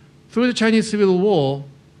 Through the Chinese Civil War,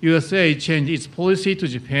 USA changed its policy to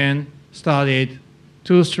Japan, started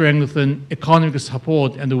to strengthen economic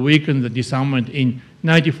support and weaken the disarmament in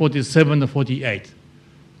 1947 and 48.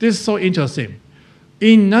 This is so interesting.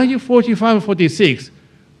 In 1945-46,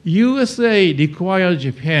 USA required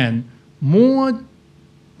Japan more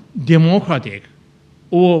democratic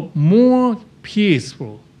or more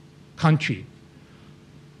peaceful country.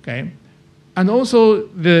 Okay? And also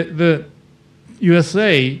the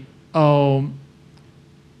USA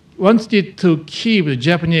wanted to keep the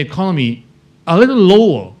Japanese economy a little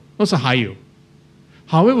lower, not so higher.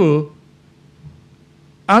 However,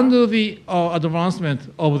 under the advancement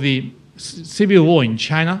of the civil war in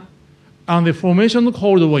China and the formation of the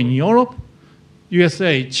Cold War in Europe,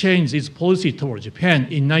 USA changed its policy toward Japan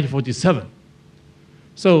in 1947.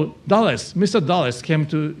 So Mr. Dulles came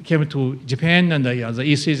to Japan and the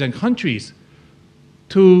East Asian countries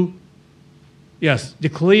to,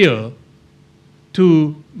 declare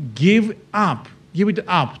to give it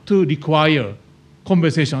up to require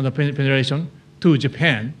compensation on the penetration to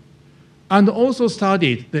Japan, and also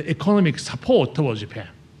started the economic support towards Japan.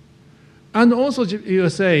 And also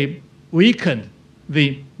USA weakened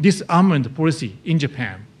the disarmament policy in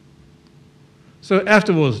Japan. So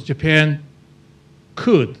afterwards, Japan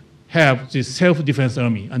could have the self-defense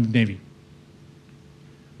army and navy.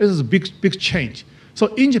 This is a big change.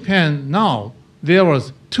 So in Japan now, there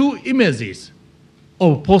was two images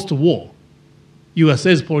of post-war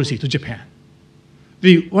USA's policy to Japan.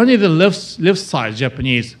 The one is the left side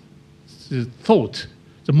Japanese thought,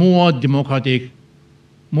 the more democratic,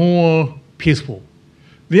 more peaceful.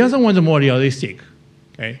 The other one is more realistic,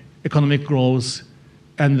 okay? Economic growth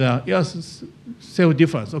and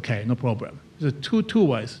self-defense, okay, no problem. The two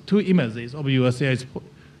ways, two images of USA's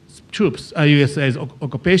troops, USA's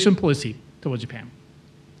occupation policy towards Japan.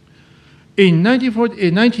 In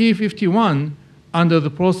 1951, under the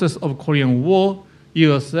process of Korean War,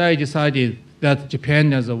 USA decided that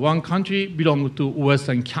Japan as a one country belonged to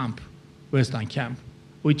Western camp, which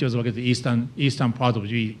was like the eastern part of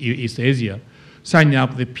East Asia, signed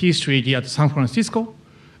up the peace treaty at San Francisco,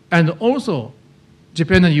 and also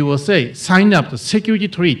Japan and USA signed up the security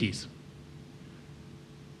treaties.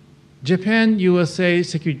 Japan-USA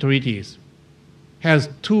security treaties has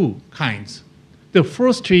two kinds. The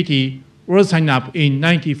first treaty was signed up in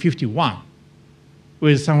 1951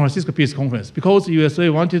 with San Francisco Peace Conference because the USA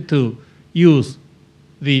wanted to use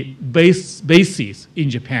the bases in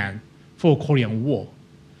Japan for Korean War.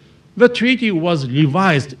 The treaty was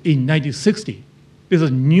revised in 1960. This is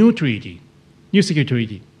a new treaty, new security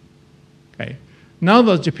treaty. Okay. Now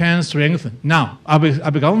that Japan strengthened,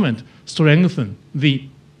 Abe government strengthened the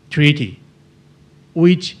treaty,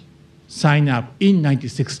 which signed up in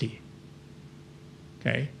 1960.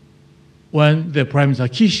 Okay, when the Prime Minister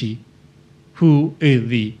Kishi, who is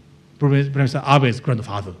the Prime Minister Abe's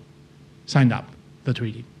grandfather, signed up the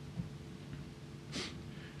treaty.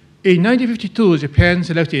 In 1952, Japan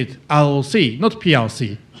selected ROC, not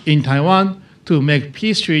PRC, in Taiwan to make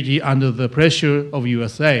peace treaty under the pressure of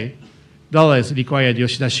USA. Dulles required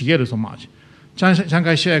Yoshida Shigeru so much. Chiang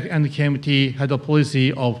Kai-shek and the KMT had a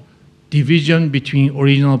policy of division between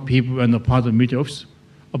original people and the part of military officers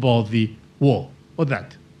about the war, or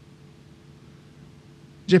that.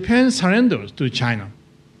 Japan surrendered to China.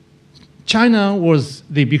 China was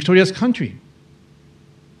the victorious country.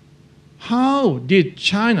 How did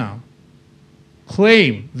China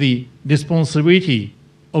claim the responsibility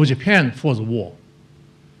of Japan for the war?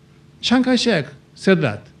 Chiang Kai-shek said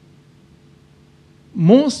that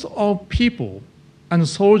most of people and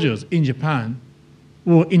soldiers in Japan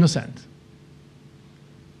were innocent.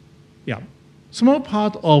 Yeah. Small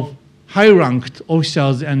part of high-ranked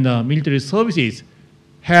officials and military services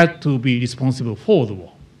had to be responsible for the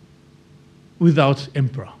war without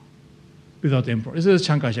emperor. Without emperor. This is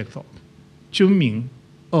Chiang Kai-shek thought. 军民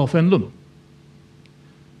二分论.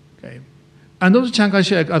 Okay. And also Chiang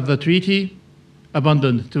Kai-shek at the treaty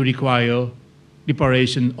abandoned to require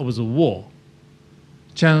reparation of the war.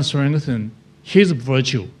 Chiang strengthened his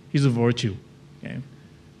virtue okay,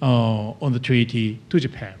 on the treaty to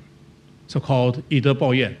Japan, so-called 以德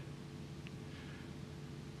报怨.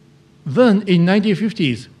 Then in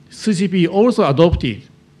 1950s, CCP also adopted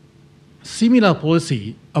similar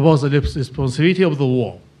policy about the responsibility of the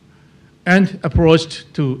war and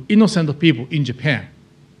approached to innocent people in Japan.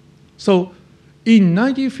 So in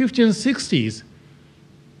 1950s and 60s,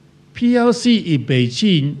 PRC in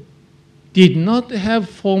Beijing did not have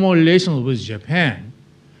formal relations with Japan.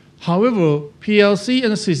 However, PRC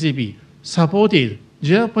and CCP supported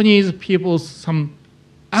Japanese people's some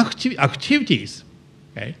activities,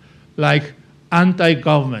 okay, like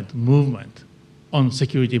anti-government movement on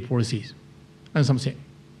security policies and something.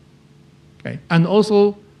 Okay. And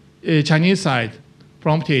also, Chinese side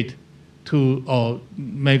prompted to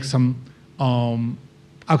make some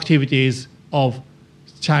activities of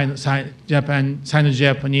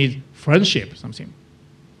Sino-Japanese friendship, something.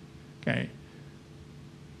 Okay.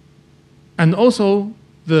 And also,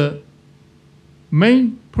 the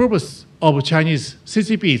main purpose of Chinese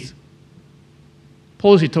CCP's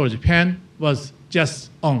policy toward Japan was just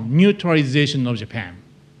on neutralization of Japan.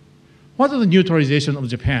 What is the neutralization of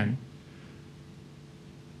Japan?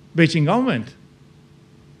 Beijing government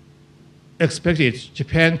expected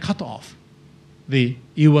Japan cut off the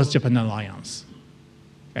US-Japan alliance,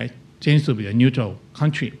 okay, changed to be a neutral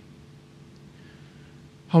country.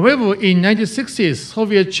 However, in 1960s,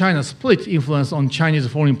 Soviet China split influence on Chinese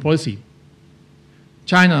foreign policy.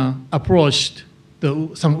 China approached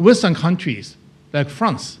some Western countries like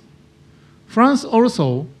France. France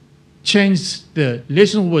also changed the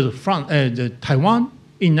relation with Taiwan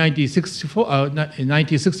in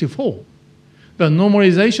 1964. The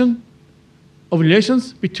normalization of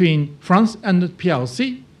relations between France and the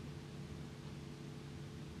PRC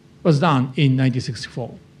was done in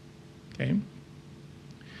 1964. Okay.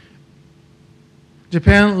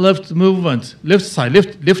 Japan leftist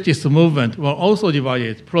movement were also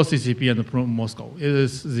divided, pro-CCP and pro-Moscow. It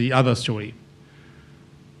is the other story.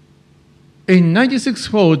 In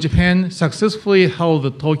 1964, Japan successfully held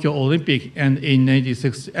the Tokyo Olympic, and in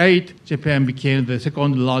 1968, Japan became the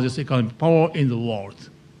second largest economic power in the world.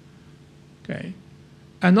 Okay.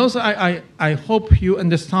 And also, I hope you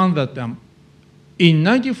understand that in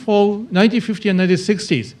 1950 and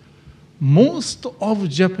 1960s, most of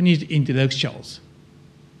Japanese intellectuals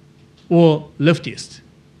were leftist.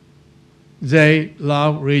 They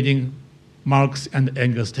love reading Marx and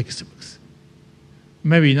Engels textbooks.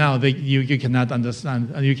 Maybe now you cannot understand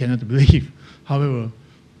and you cannot believe. However,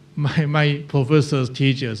 my professors,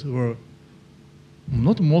 teachers were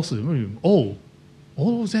not most of them, all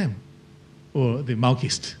of them were the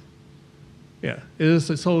Marxist. Yeah,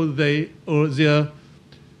 so their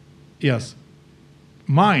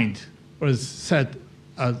mind was set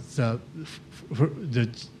as the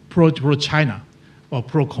pro-China or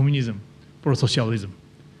pro-communism, pro-socialism.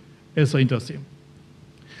 It's so interesting.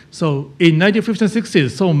 So in 1950s and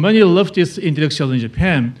 60s, so many leftist intellectuals in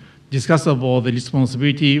Japan discussed about the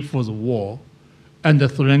responsibility for the war and the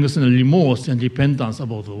strength and remorse and repentance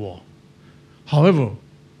about the war. However,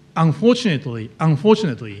 unfortunately,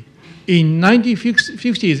 in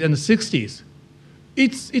 1950s and 60s,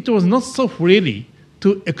 it was not so freely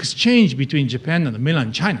to exchange between Japan and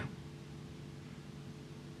mainland China.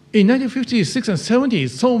 In 1956 and 70s,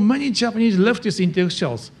 so many Japanese leftist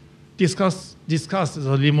intellectuals discussed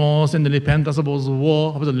the remorse and the repentance about the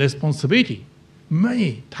war, about the responsibility,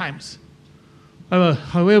 many times.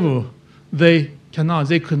 However, they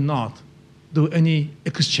could not do any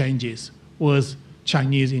exchanges with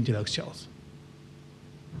Chinese intellectuals.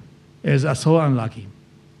 It's so unlucky.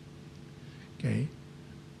 Okay,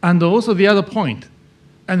 and also the other point,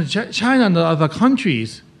 and China and the other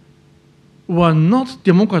countries were not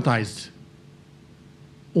democratized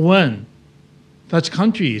when such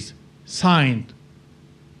countries signed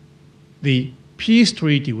the peace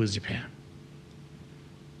treaty with Japan.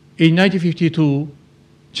 In 1952,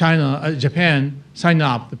 Japan signed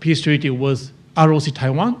up the peace treaty with ROC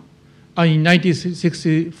Taiwan. And in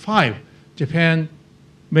 1965, Japan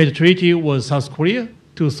made a treaty with South Korea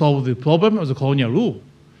to solve the problem of the colonial rule.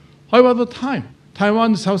 However, at the time,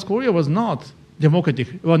 Taiwan and South Korea were not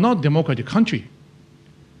democratic country.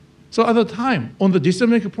 So at the time, on the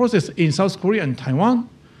decision-making process in South Korea and Taiwan,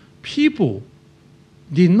 people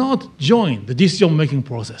did not join the decision-making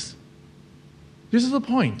process. This is the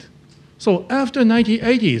point. So after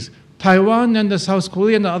 1980s, Taiwan and the South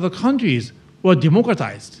Korea and the other countries were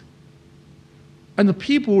democratized. And the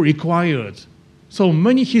people required so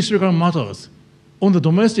many historical matters on the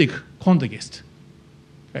domestic context,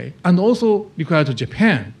 okay? And also required to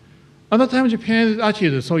Japan. At that time, Japan's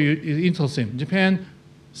attitude is so interesting. Japan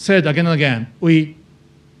said again and again, we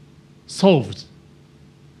solved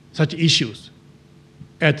such issues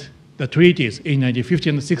at the treaties in 1950s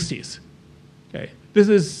and 60s. Okay? This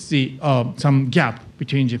is the, some gap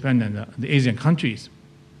between Japan and the Asian countries.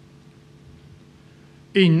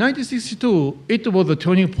 In 1962, it was the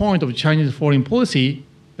turning point of Chinese foreign policy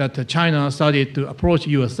that China started to approach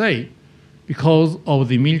USA because of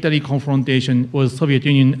the military confrontation with Soviet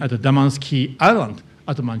Union at the Damansky Island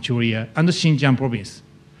at Manchuria and the Xinjiang province.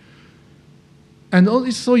 And all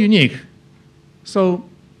is so unique. So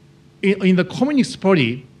in the Communist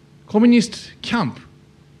Party, Communist camp,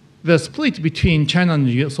 the split between China and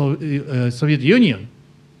the Soviet Union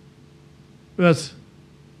was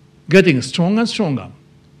getting stronger and stronger.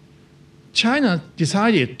 China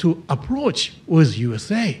decided to approach with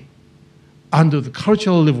USA under the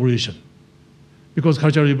Cultural Revolution, because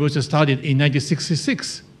Cultural Revolution started in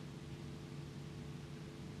 1966.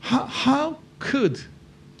 How could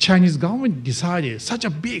Chinese government decide such a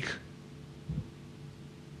big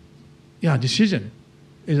decision?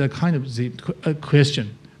 Is a kind of the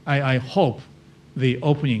question. I hope the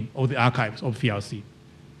opening of the archives of PRC,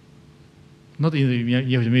 not in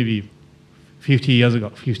the maybe 50 years ago,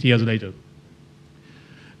 50 years later.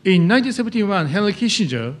 In 1971, Henry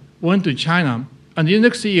Kissinger went to China, and the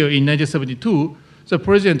next year, in 1972, the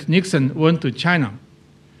President Nixon went to China.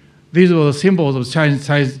 These were the symbols of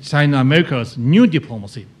China-America's new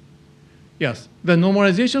diplomacy. Yes, the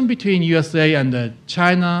normalization between USA and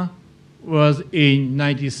China was in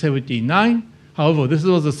 1979. However, this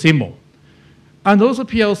was a symbol. And also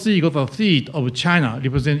PLC got a seat of China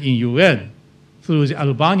represented in UN through the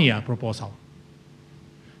Albania proposal.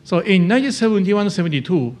 So in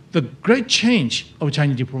 1971-72, the great change of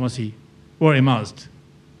Chinese diplomacy were emerged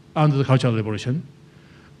under the Cultural Revolution.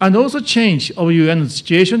 And also change of UN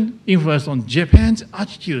situation influenced on Japan's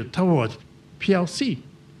attitude toward PLC.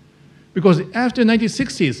 Because after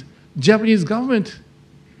 1960s, Japanese government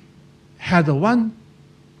had one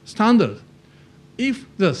standard. If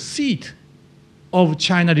the seat of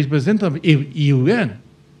China representative in UN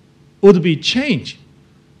would be changed,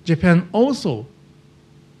 Japan also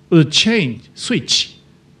would switch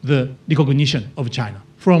the recognition of China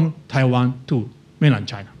from Taiwan to mainland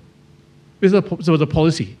China. This was a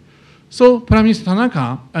policy. So Prime Minister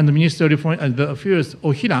Tanaka and the Minister of Foreign Affairs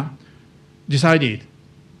Ohira decided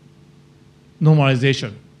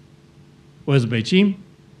normalization with Beijing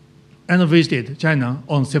and visited China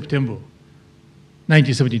on September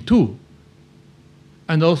 1972,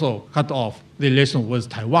 and also cut off the relation with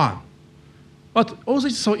Taiwan. But also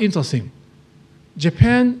it's so interesting.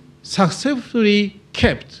 Japan successfully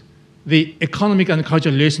kept the economic and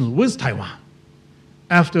cultural relations with Taiwan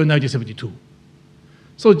after 1972.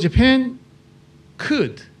 So Japan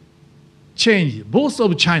could change both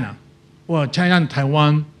of China, or China and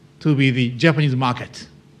Taiwan, to be the Japanese market.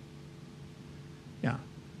 Yeah,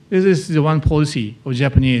 this is the one policy of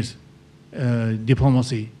Japanese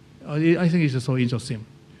diplomacy. I think it's so interesting.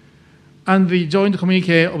 And the joint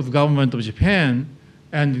communique of the government of Japan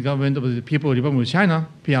and the government of the People's Republic of China,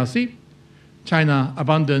 PRC, China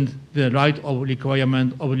abandoned the right of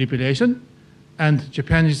requirement of repatriation, and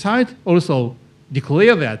Japan's side also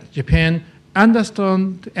declared that Japan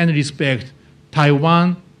understands and respects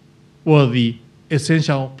Taiwan was the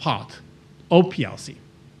essential part of PRC.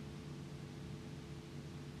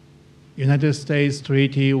 United States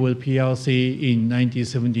treaty with PRC in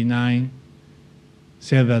 1979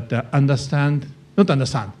 said that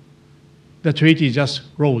the treaty just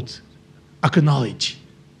wrote, acknowledge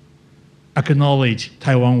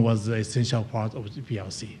Taiwan was the essential part of the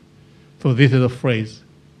PRC. So this is a phrase.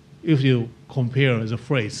 If you compare the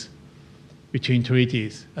phrase between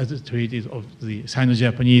treaties, as the treaties of the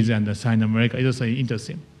Sino-Japanese and the Sino-America, it is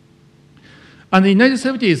interesting. And in the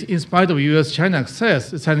 1970s, in spite of US-China access,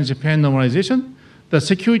 the Sino-Japan normalization, the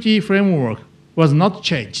security framework was not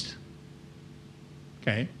changed.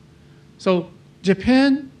 Okay? So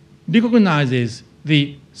Japan recognizes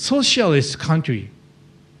the socialist country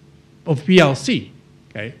of PRC.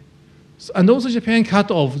 Okay? So, and also Japan cut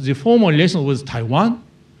off the formal relations with Taiwan.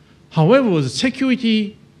 However, the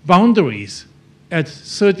security boundaries at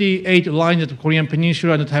 38 lines of the Korean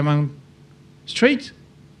Peninsula and the Taiwan Strait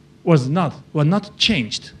were not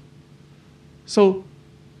changed. So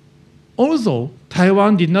although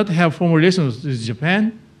Taiwan did not have formal relations with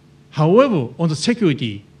Japan, however, on the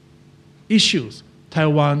security issues,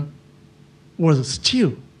 Taiwan was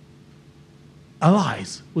still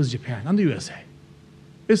allies with Japan and the USA.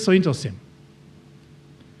 It's so interesting.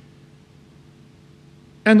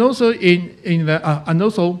 And also after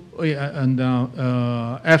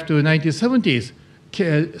 1970s,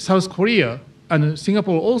 South Korea and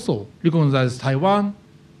Singapore also recognized Taiwan,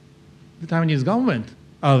 the Taiwanese government,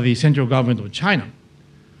 as the central government of China.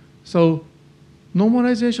 So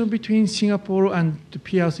normalization between Singapore and the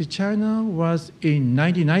PRC China was in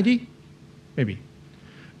 1990, maybe.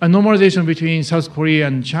 And normalization between South Korea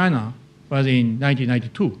and China was in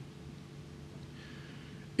 1992.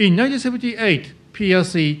 In 1978,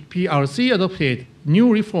 PRC adopted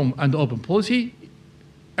new reform and open policy,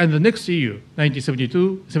 and the next year,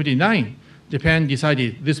 1972-79, Japan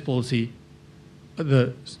decided decided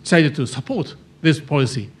to support this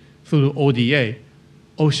policy through ODA,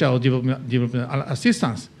 Official Development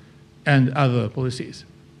Assistance, and other policies.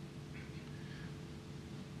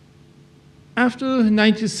 After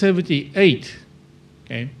 1978,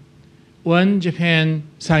 when Japan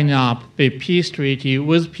signed up the peace treaty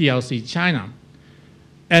with PRC China,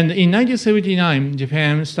 and in 1979,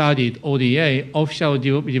 Japan started ODA, Official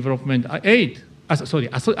Development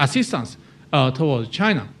Assistance, towards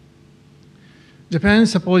China. Japan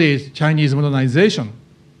supported Chinese modernization.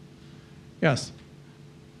 Yes.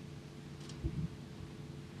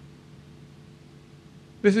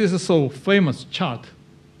 This is a so famous chart,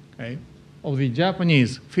 of the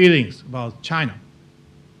Japanese feelings about China.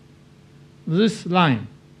 This line,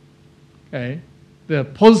 the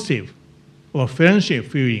positive or friendship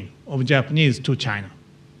feeling of Japanese to China.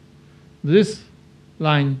 This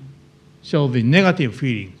line shows the negative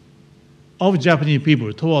feeling of Japanese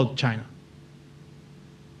people toward China.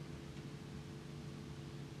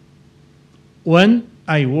 When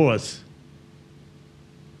I was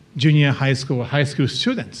junior high school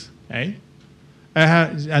students, I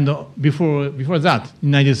had, and before that,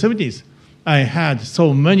 in 1970s, I had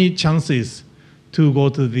so many chances to go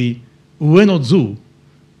to the Ueno Zoo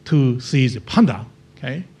to see the panda,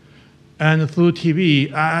 And through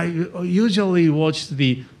TV, I usually watch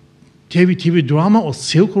the TV drama or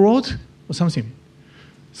Silk Road or something.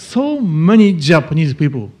 So many Japanese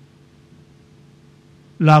people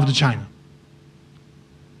loved China.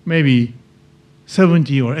 Maybe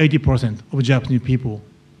 70 or 80% of Japanese people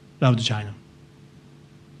loved China.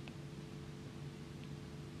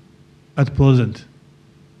 At present,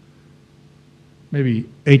 maybe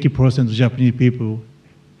 80% of Japanese people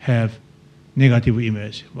have negative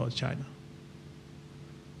image about China.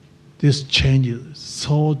 This changes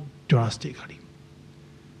so drastically.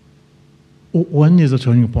 When is the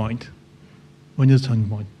turning point? When is the turning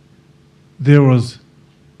point? There was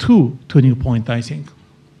two turning points, I think.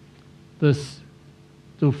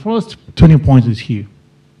 The first turning point is here,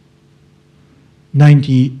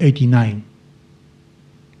 1989.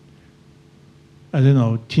 I don't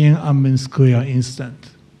know, Tiananmen Square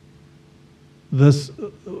incident.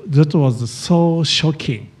 That was so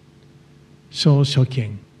shocking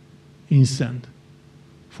incident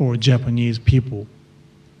for Japanese people.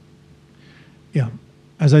 Yeah,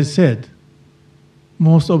 as I said,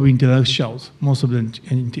 most of the intellectuals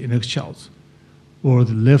were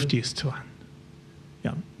the leftist one.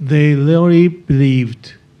 Yeah, they really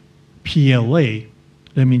believed PLA,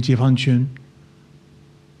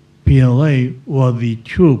 PLA was the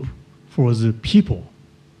troop for the people.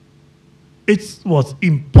 It was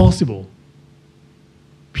impossible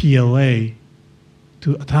PLA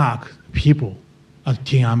to attack people at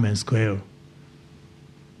Tiananmen Square.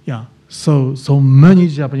 Yeah, so many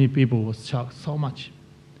Japanese people were shocked so much.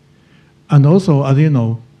 And also, as you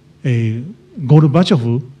know,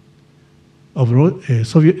 Gorbachev of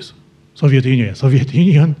Soviet Union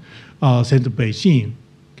sent to Beijing,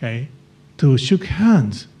 to shake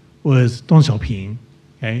hands with Deng Xiaoping.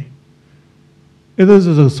 It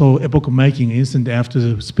was also epoch-making incident after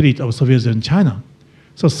the split of Soviet and China.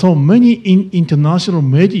 So many international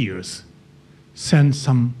media sent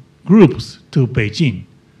some groups to Beijing.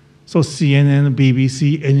 So CNN,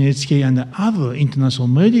 BBC, NHK, and other international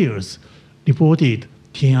media reported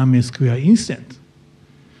Tiananmen Square incident.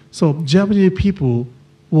 So Japanese people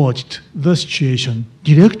watched the situation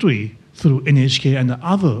directly through NHK and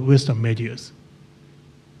other Western media.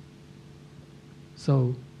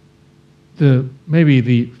 So maybe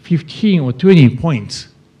the 15 or 20 points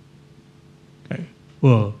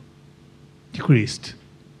were decreased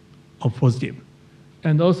or positive.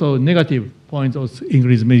 And also negative points of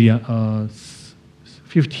English media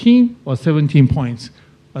 15 or 17 points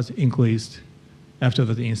was increased after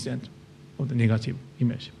the incident of the negative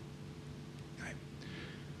image.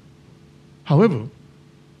 However,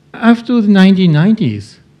 after the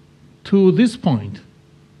 1990s, to this point,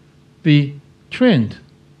 the trend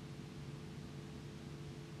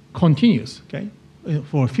continues, okay,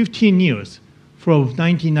 for 15 years, from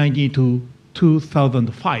 1990 to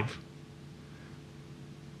 2005.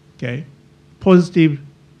 Okay, positive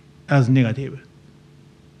as negative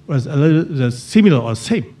was a little similar or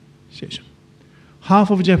same situation. Half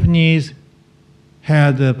of Japanese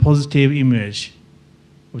had a positive image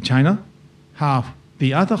of China,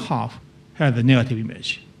 the other half had a negative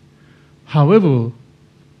image. However,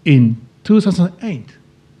 in 2008,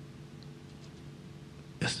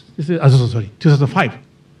 yes, 2005,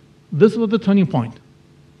 this was the turning point.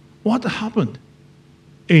 What happened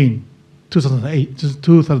in 2008 to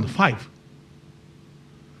 2005?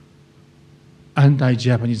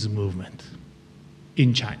 Anti-Japanese movement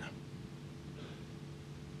in China.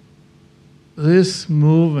 This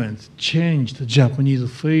movement changed the Japanese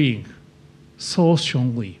feeling so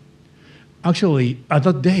strongly. Actually, at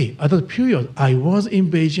that day, at that period, I was in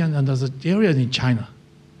Beijing and other areas in China.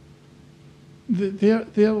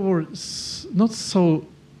 There were not so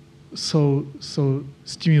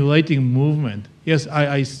stimulating movement. Yes,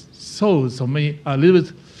 I saw so many, a little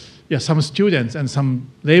bit, yeah, some students and some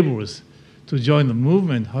laborers to join the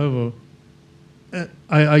movement. However,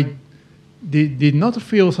 I did not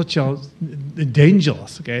feel such a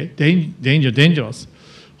dangerous, okay, dangerous.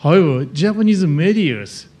 However, Japanese media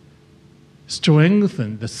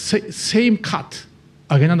strengthened the same cut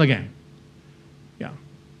again and again. Yeah,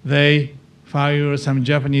 they fired some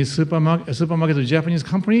Japanese supermarket Japanese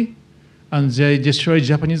company, and they destroyed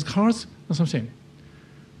Japanese cars or something.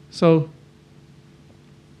 So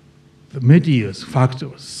the media's factor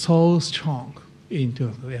was so strong in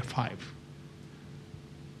 2005.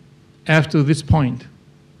 After this point,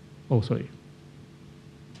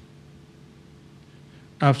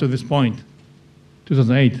 after this point,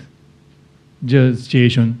 2008, the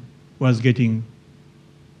situation was getting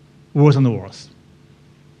worse and worse.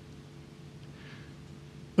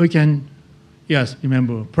 We can, yes,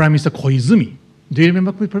 remember Prime Minister Koizumi. Do you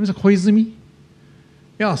remember Prime Minister Koizumi?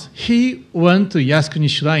 Yes, he went to Yasukuni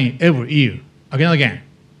Shrine every year, again and again.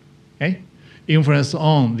 Okay? Influence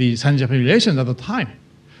on the Sino-Japanese relations at the time.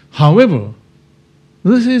 However,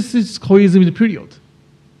 this is Koizumi period.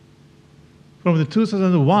 From the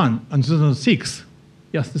 2001 and 2006,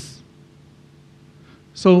 yes, this.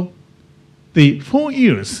 So the 4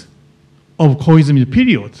 years of Koizumi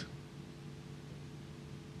period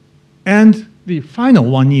and the final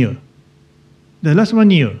 1 year, the last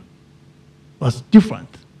 1 year was different.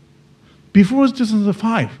 Before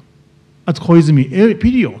 2005, at Koizumi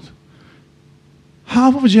period,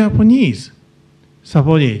 half of Japanese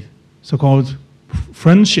supported so-called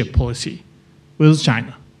friendship policy with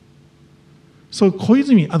China. So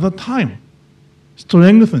Koizumi at that time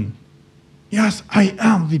strengthened, yes, I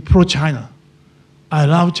am the pro-China. I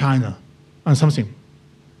love China, and something.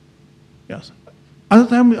 Yes. At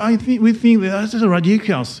the time, we think that's just a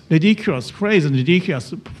ridiculous phrase and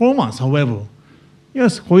ridiculous performance. However,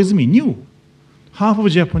 yes, Koizumi knew half of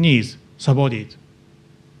Japanese supported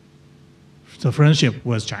the friendship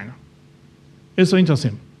with China. It's so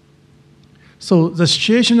interesting. So the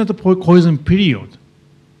situation at the Koizumi period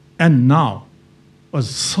and now was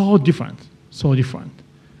so different, so different.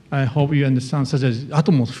 I hope you understand such as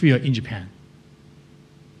atmosphere in Japan.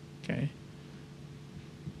 Okay.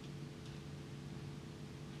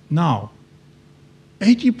 Now,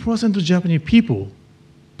 80% of Japanese people,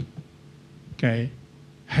 okay,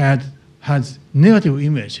 had negative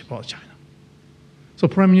image about China. So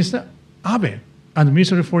Prime Minister Abe and the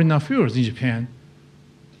Ministry of Foreign Affairs in Japan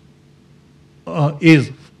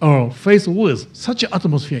is faced with such an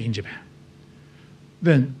atmosphere in Japan.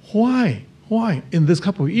 Then why in this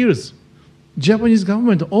couple of years, Japanese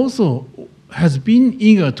government also has been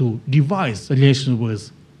eager to revise the relations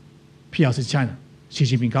with PRC China, Xi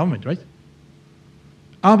Jinping government, right?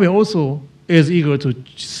 Abe also is eager to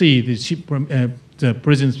see the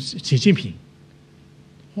President Xi Jinping.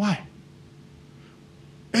 Why?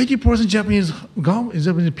 80% Japanese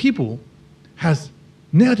people has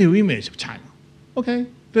negative image of China. Okay,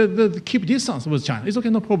 the keep distance with China. It's okay,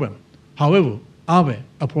 no problem. However, Abe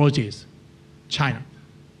approaches China.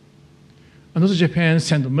 And also Japan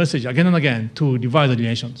sent a message again and again to divide the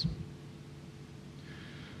relations.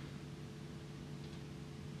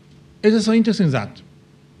 It is so interesting that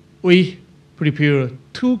we prepare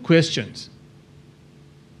 2 questions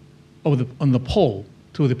on the poll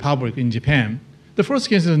to the public in Japan. The first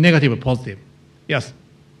question is negative or positive. Yes,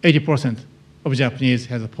 80% of Japanese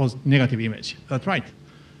has a negative image. That's right.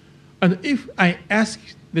 And if I ask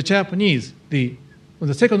the Japanese the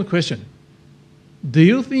second question, do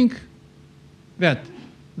you think that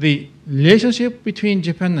the relationship between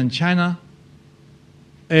Japan and China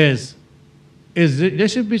is the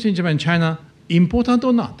relationship between Japan and China important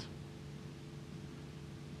or not?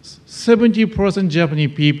 70%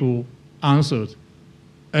 Japanese people answered,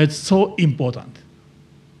 it's so important.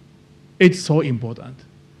 It's so important.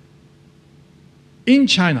 In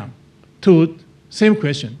China, to same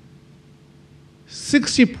question,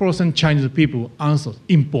 60% Chinese people answered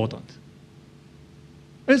important.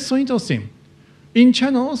 It's so interesting. In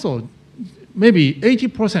China also, maybe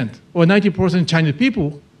 80% or 90% Chinese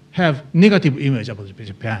people have negative image about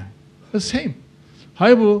Japan. The same.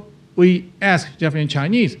 However, we ask Japanese and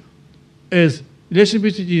Chinese, is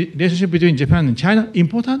relationship between Japan and China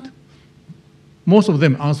important? Most of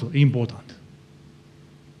them answer important.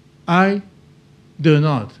 I do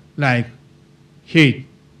not like him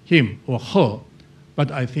or her,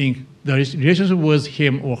 but I think the relationship with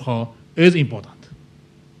him or her is important.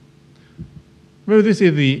 Well, this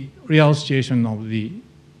is the real situation of the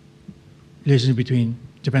relationship between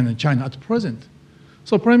Japan and China at present.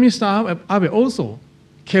 So Prime Minister Abe also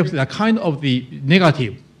kept a kind of the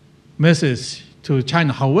negative message to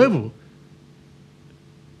China. However,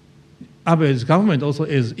 Abe's government also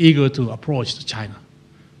is eager to approach China,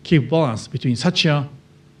 keep balance between such a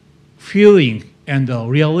feeling and a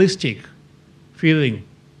realistic feeling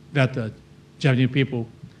that the Japanese people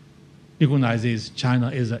recognizes China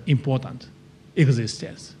is an important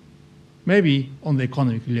existence. Maybe on the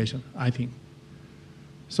economic relation, I think.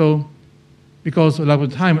 So, because of lack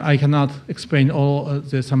of time, I cannot explain all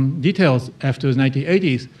some details after the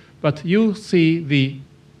 1980s, but you see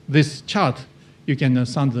this chart, you can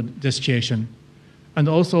understand the situation. And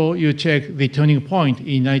also you check the turning point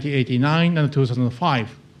in 1989 and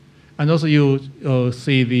 2005. And also you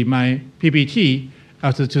see my PPT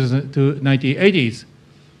after the 1980s.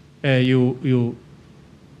 You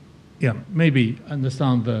maybe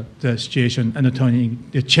understand the situation and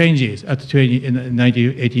the changes at in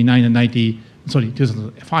 1989 and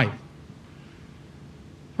 2005.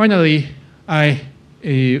 Finally, I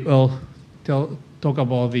will talk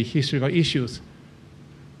about the historical issues.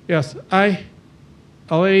 Yes, I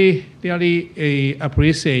already really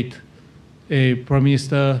appreciate Prime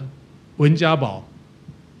Minister Wen Jiabao,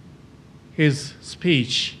 his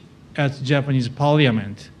speech at Japanese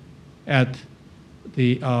Parliament at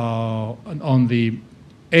on the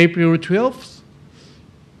April 12th,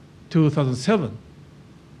 2007.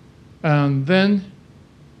 And then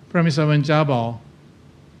Prime Minister Wen Jiabao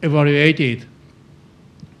evaluated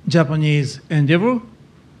Japanese endeavor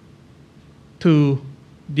to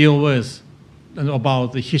deal with and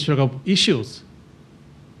about the historical issues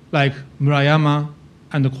like Murayama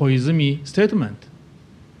and Koizumi statement.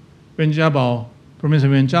 Prime Minister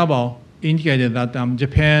Wen Jiabao indicated that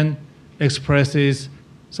Japan expresses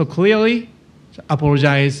so clearly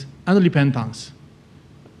apologize and repentance.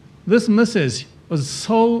 This message was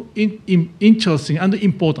so interesting and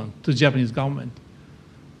important to the Japanese government.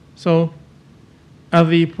 So, as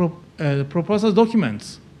the proposal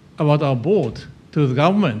documents about our board to the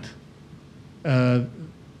government on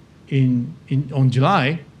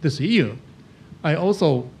July this year, I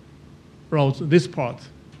also wrote this part.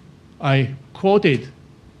 I quoted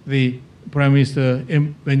the Prime Minister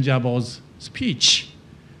Wen Jiabao's speech,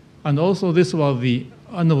 and also this was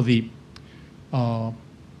one of the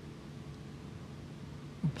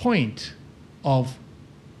point of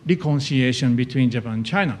reconciliation between Japan and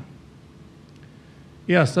China.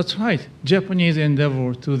 Yes, that's right. Japanese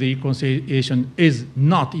endeavor to the reconciliation is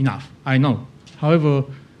not enough, I know. However,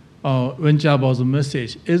 Wen Jiabao's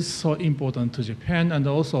message is so important to Japan, and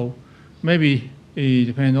also maybe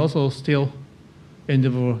Japan also still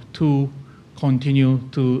endeavor to continue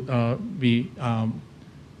to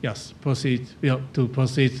proceed the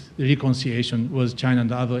reconciliation with China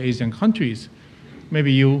and other Asian countries.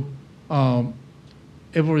 Maybe you,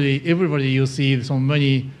 everybody you see so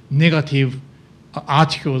many negative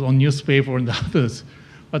articles on newspaper and others,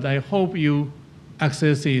 but I hope you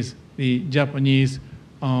accesses the Japanese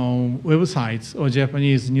websites or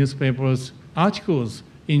Japanese newspapers articles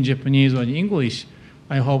in Japanese or in English.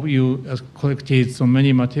 I hope you collected so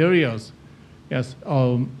many materials. Yes,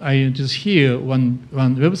 I just hear one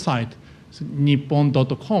website,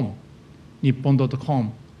 nippon.com,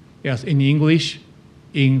 nippon.com. Yes, in English,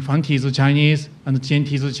 in Fanti's Chinese, and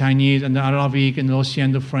Tianti's Chinese, and Arabic, and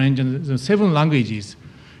Russian, and French, and the 7 languages.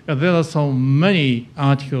 There are so many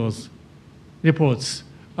articles, reports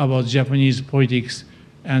about Japanese politics,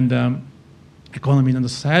 and economy and the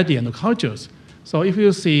society and the cultures. So if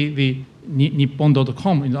you see the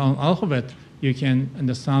nippon.com in the alphabet, you can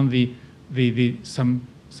understand some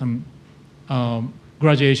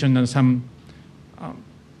graduation and some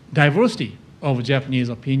diversity of Japanese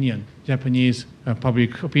opinion, Japanese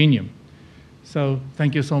public opinion. So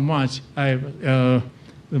thank you so much.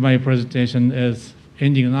 My presentation is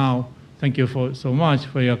ending now. Thank you so much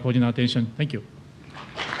for your cordial attention. Thank you.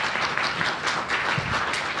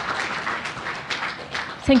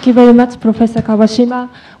 Thank you very much, Professor Kawashima.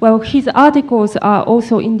 Well, his articles are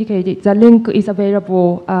also indicated. The link is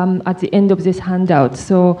available at the end of this handout,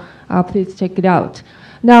 so please check it out.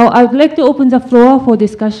 Now, I would like to open the floor for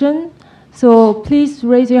discussion. So please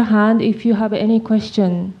raise your hand if you have any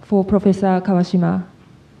question for Professor Kawashima.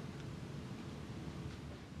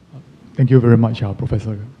 Thank you very much,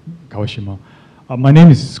 Professor Kawashima. My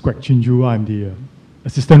name is Kwek Chinju. I'm the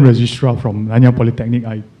Assistant Registrar from Nanyang Polytechnic.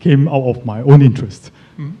 I came out of my own interest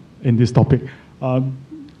in this topic.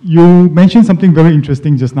 You mentioned something very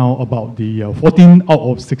interesting just now about the 14 out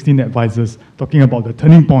of 16 advisors talking about the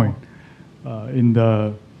turning point in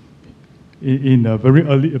the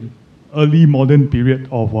very early modern period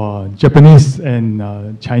of Japanese and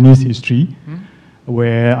Chinese history,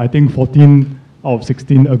 where I think 14 out of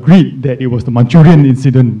 16 agreed that it was the Manchurian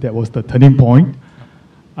incident that was the turning point.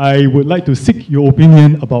 I would like to seek your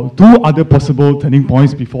opinion about two other possible turning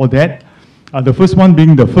points before that. The first one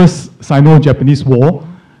being the first Sino-Japanese war,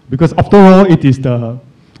 because after all, it is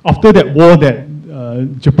after that war that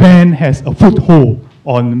Japan has a foothold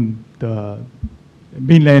on the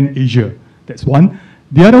mainland Asia. That's one.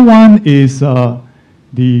 The other one is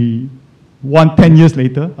the one 10 years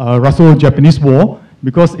later, Russo-Japanese War,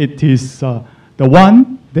 because it is the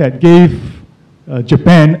one that gave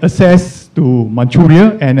Japan access to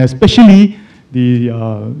Manchuria, and especially the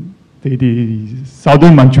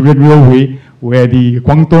Southern Manchurian Railway, where the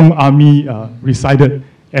Guangdong Army resided,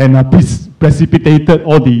 and precipitated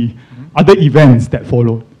all the other events that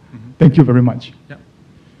followed. Thank you very much. Yeah.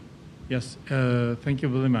 Yes, thank you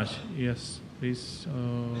very much. Yes, please.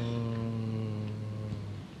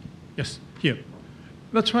 Yes, here.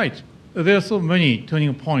 That's right. There are so many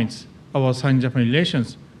turning points about Sino-Japan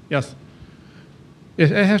relations. Yes.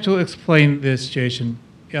 Yes, I have to explain the situation.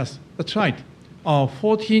 Yes, that's right.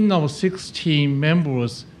 14 of 16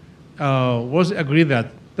 members was agreed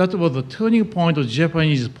that that was the turning point of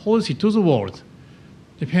Japanese policy to the world.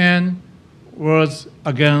 Japan was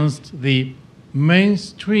against the main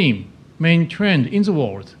trend in the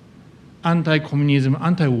world, anti-communism,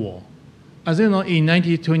 anti-war. As you know, in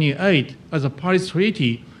 1928, as a Paris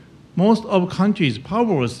Treaty, most of countries,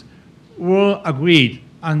 powers, were agreed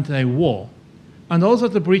anti-war. And also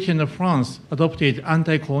the Britain and France adopted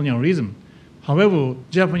anti-colonialism. However,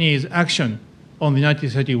 Japanese action on the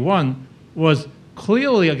 1931 was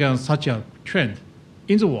clearly against such a trend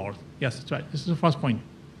in the world. Yes, that's right. This is the first point.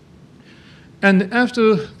 And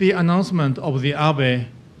after the announcement of the Abe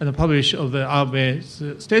and the publish of the Abe's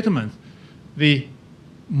statement, the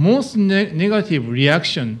most negative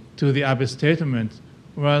reaction to the Abe statement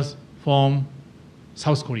was from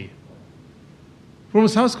South Korea. From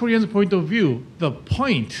South Korean's point of view, the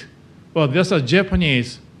point, well, there's a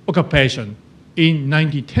Japanese occupation in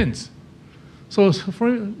 1910s. So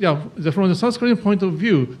from the South Korean point of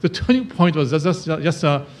view, the turning point was just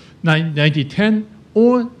 1910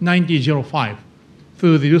 or 1905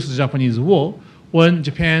 through the Russo-Japanese War, when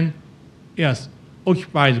Japan, yes,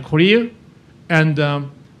 occupied Korea and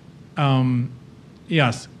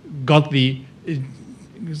yes, got the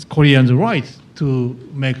Koreans' right to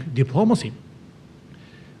make diplomacy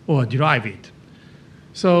or derive it.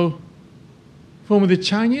 So from the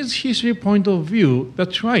Chinese history point of view,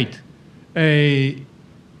 that's right.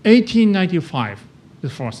 1895, the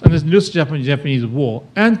first, and the Russo-Japanese War,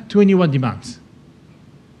 and 21 demands.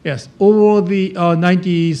 Yes, over the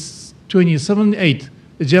 1927-8,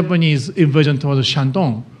 the Japanese invasion towards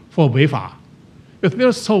Shandong for Weifa. But there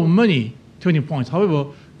are so many turning points. However,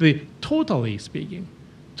 totally speaking,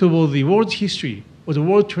 toward the world history or the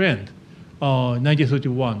world trend,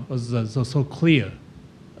 1931 was the so clear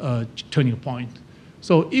turning point.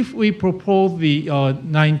 So if we propose the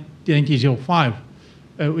 1905,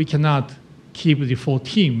 we cannot keep the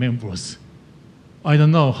 14 members. I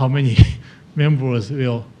don't know how many members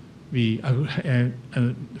will be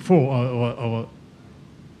for our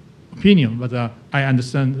opinion, but I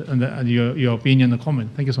understand your opinion and comment.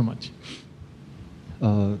 Thank you so much.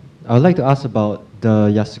 I would like to ask about the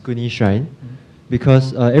Yasukuni Shrine,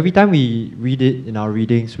 because every time we read it in our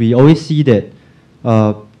readings, we always see that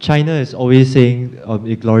China is always saying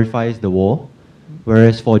it glorifies the war,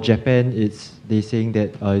 whereas for Japan, they're saying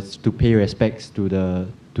that it's to pay respects to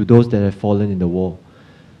those that have fallen in the war.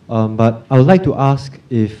 But I would like to ask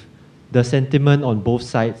if the sentiment on both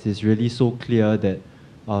sides is really so clear that.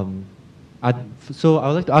 So I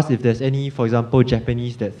would like to ask if there's any, for example,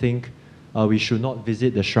 Japanese that think we should not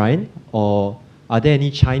visit the shrine, or are there any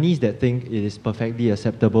Chinese that think it is perfectly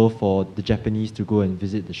acceptable for the Japanese to go and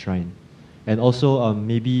visit the shrine? And also,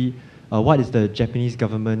 maybe what is the Japanese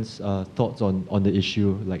government's thoughts on the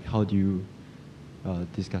issue? Like, how do you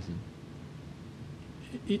discuss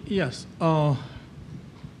it? Yes.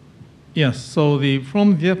 Yes. So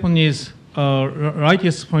from the Japanese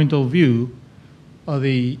rightist point of view,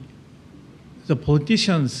 the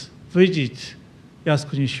politicians visit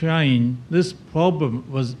Yasukuni Shrine. This problem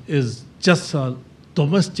is just a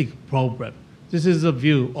domestic problem. This is the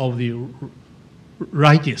view of the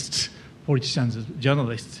rightist politicians,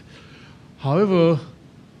 journalists. However,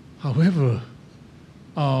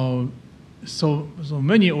 so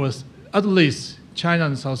many, or at least China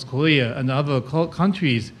and South Korea and other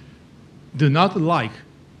countries, do not like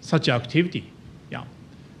such activity. Yeah.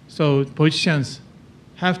 So politicians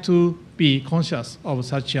have to be conscious of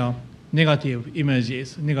such negative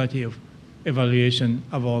images, negative evaluation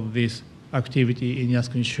about this activity in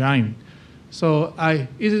Yasukuni Shrine. So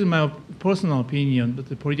it is my personal opinion that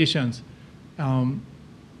the politicians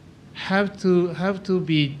have to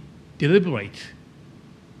be deliberate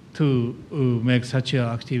to make such an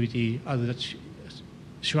activity as a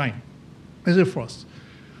shrine. This is first.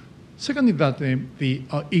 Secondly, that in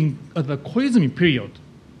the Koizumi period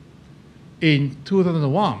in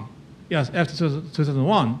 2001, yes, after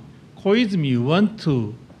 2001, Koizumi went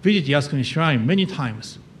to visit Yasukuni Shrine many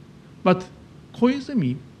times, but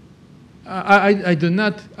Koizumi, I did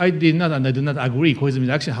not agree Koizumi's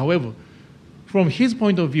action. However, from his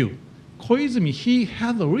point of view, Koizumi, he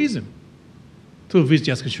had a reason to visit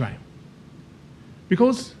Yasukuni Shrine,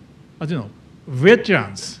 because, as you know,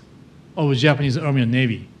 veterans of the Japanese Army and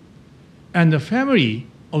Navy and the family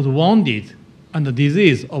of the wounded and the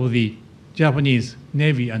disease of the Japanese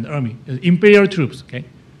Navy and Army, imperial troops, okay?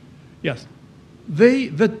 Yes.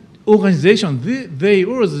 The organization, they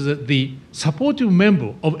were the supportive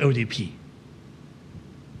member of LDP.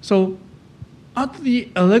 So at the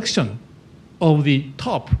election of the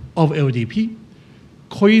top of LDP,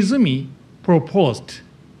 Koizumi proposed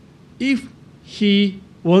if he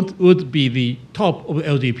would be the top of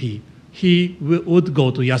LDP, he would go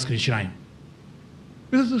to Yasukuni Shrine.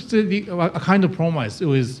 This is a kind of promise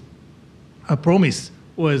with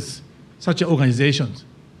such organizations.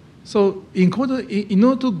 So in order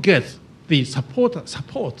to get the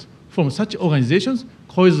support from such organizations,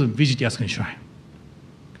 Koizumi visit Yasukuni Shrine.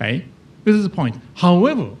 Okay, this is the point.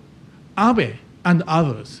 However, Abe and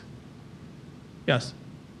others, yes,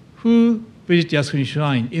 who visit Yasukuni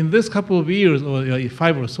Shrine in this couple of years, or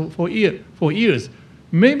 5 or so, 4 years,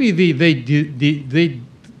 maybe they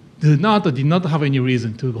did not have any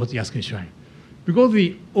reason to go to Yasukuni Shrine, because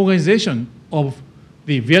the organization of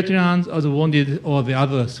the veterans or the wounded or the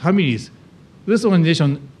other families, this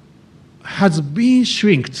organization has been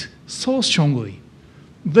shrinked so strongly.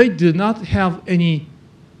 They do not have any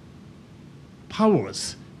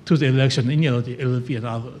powers to the election in the LDP and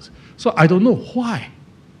others. So I don't know why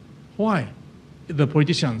the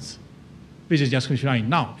politicians visit Yasukuni Shrine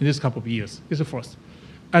now in this couple of years. This is the first.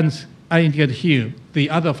 And I indicate here the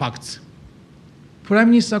other facts. Prime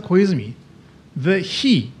Minister Koizumi,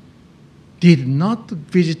 he did not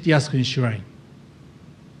visit Yasukuni Shrine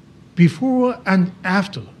before and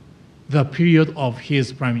after the period of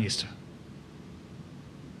his prime minister.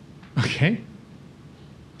 Okay?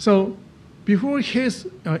 So before his,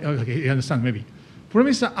 okay, you understand maybe. Prime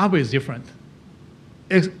Minister Abe is different.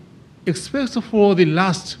 Except for the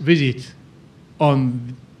last visit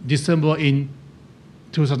on December in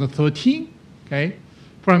 2013, okay,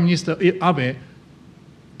 Prime Minister Abe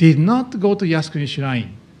did not go to Yasukuni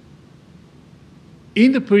Shrine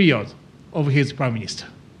in the period of his prime minister.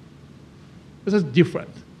 This is different,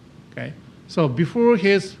 okay? So before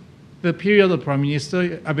the period of prime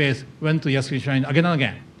minister, Abe went to Yasukuni Shrine again and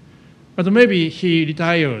again. But maybe he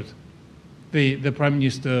retired the prime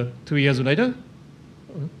minister 2 years later,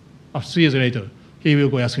 or 3 years later, he will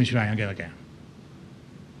go Yasukuni Shrine again and again.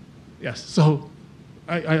 Yes, so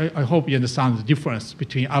I hope you understand the difference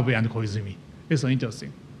between Abe and Koizumi. It's so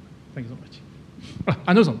interesting. Thank you so much.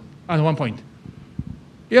 And also, at one point,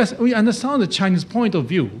 yes, we understand the Chinese point of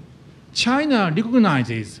view. China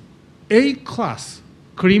recognizes A-class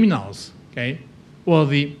criminals, okay, or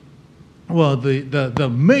the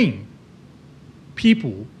main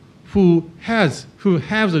people who have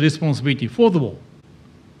the responsibility for the war.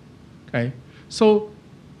 Okay, So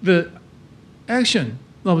the action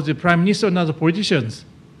of the Prime Minister and other politicians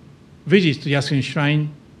visits to Yasukuni Shrine,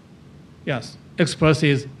 yes,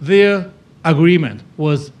 expresses their agreement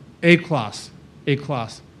with A-class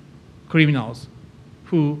criminals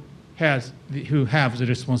who have the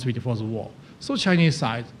responsibility for the war. So Chinese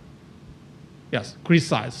side, yes,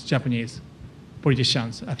 criticize Japanese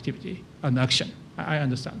politicians' activity and action. I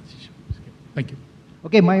understand. Thank you.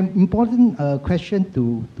 Okay, my important question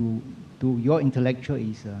to your intellectual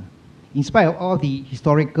is, in spite of all the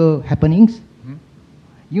historical happenings,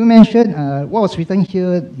 you mentioned what was written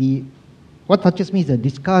here, what touches me is the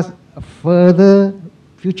discuss a further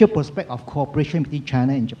future prospect of cooperation between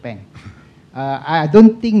China and Japan. I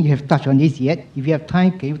don't think you have touched on this yet. If you have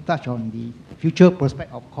time, can you touch on the future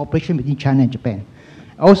prospect of cooperation between China and Japan?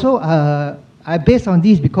 Also, I based on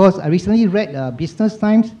this because I recently read Business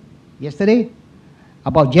Times yesterday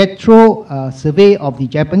about JETRO survey of the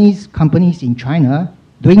Japanese companies in China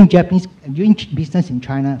doing business in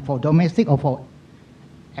China for domestic or for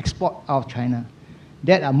export out of China.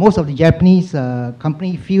 That most of the Japanese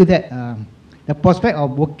companies feel that the prospect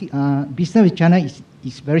of business with China is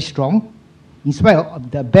very strong, in spite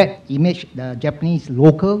of the bad image the Japanese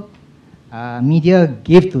local media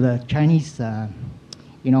gave to the Chinese,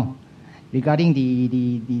 regarding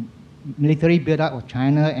the military build-up of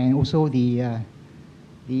China and also the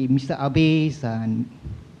Mr. Abe's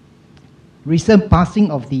recent passing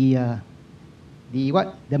of the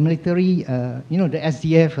military, the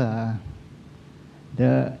SDF,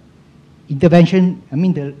 the intervention. I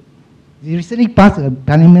mean, they recently passed a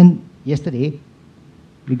parliament yesterday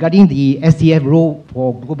regarding the SDF role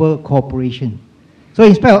for global cooperation. So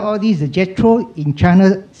in spite of all these, the JETRO in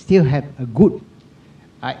China still have a good,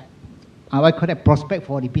 I call that prospect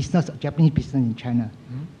for the business, Japanese business in China.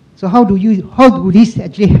 So how do this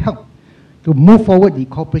actually help to move forward the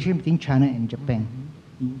cooperation between China and Japan,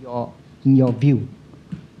 in your view?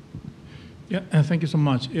 Yeah, thank you so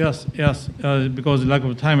much. Yes, because lack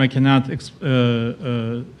of time, I cannot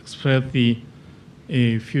express the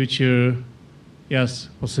future,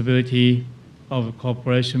 possibility of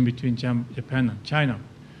cooperation between Japan and China.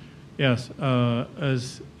 Yes,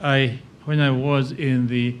 when I was in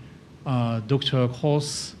the doctoral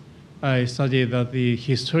course, I studied that the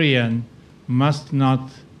historian must not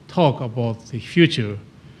talk about the future.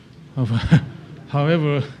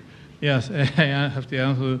 However, yes, I have to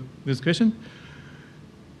answer this question.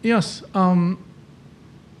 Yes,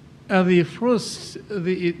 the first,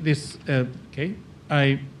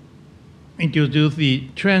 I introduced the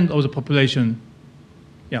trend of the population,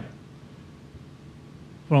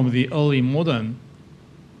 from the early modern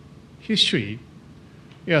history.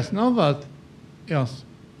 Yes, now that,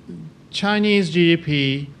 Chinese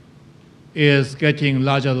GDP is getting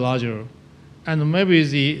larger, and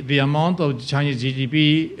maybe the amount of Chinese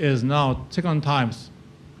GDP is now second times,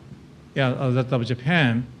 that of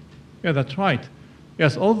Japan. Yeah, that's right.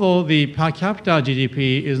 Yes, although the per capita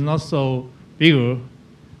GDP is not so bigger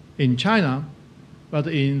in China, but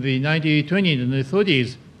in the 1920s and the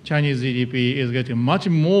 30s, Chinese GDP is getting much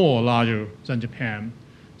more larger than Japan.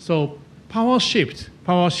 So power shift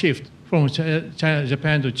from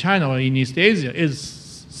Japan to China or in East Asia is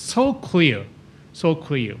so clear. So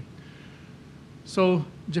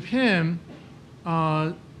Japan,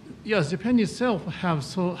 Japan itself has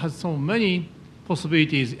so many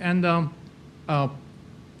possibilities and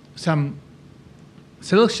some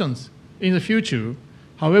selections in the future.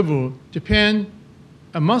 However, Japan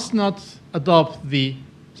must not adopt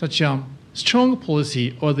such a strong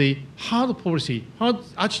policy or the hard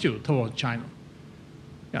attitude toward China.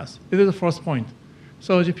 Yes, this is the first point.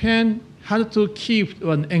 So Japan had to keep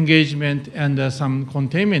an engagement and some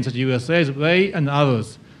containment that USA's way and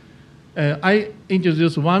others. I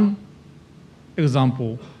introduce one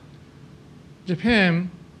example.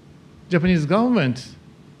 Japanese government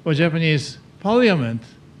or Japanese parliament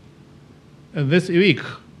this week,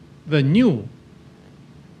 the new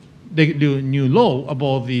law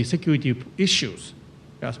about the security issues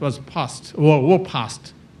was passed or were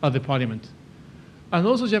passed at the parliament. And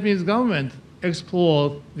also Japanese government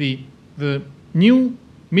explored the new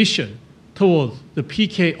mission towards the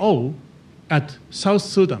PKO at South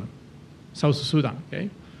Sudan. Okay?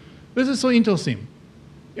 This is so interesting.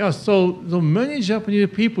 So many Japanese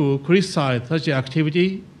people criticize such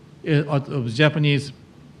activity of Japanese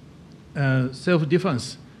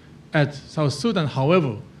self-defense at South Sudan.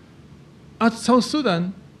 However, at South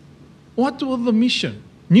Sudan, what was the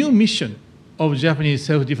new mission of Japanese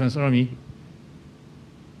self-defense army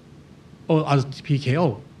or as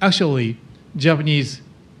PKO? Actually, Japanese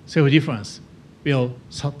self-defense will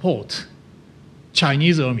support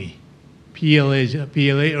Chinese army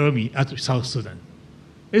PLA army at South Sudan.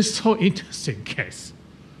 It's so interesting case.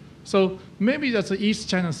 So maybe that's the East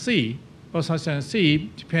China Sea or South China Sea,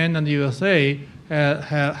 Japan and the USA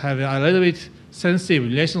have a little bit sensitive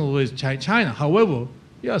relation with China. However,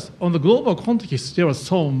 yes, on the global context, there are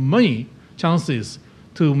so many chances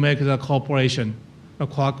to make the cooperation, a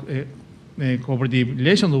cooperative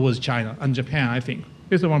relation with China and Japan, I think.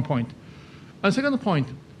 This is one point. And second point,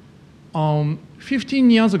 15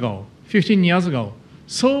 years ago,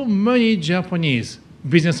 so many Japanese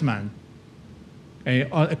businessmen,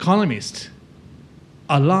 economists,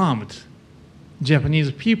 alarmed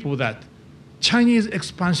Japanese people that Chinese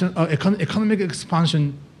expansion, economic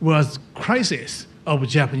expansion was crisis of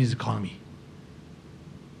Japanese economy.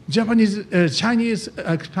 Chinese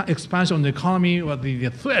expansion of the economy was the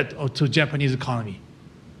threat to Japanese economy.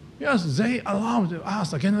 Yes, they allowed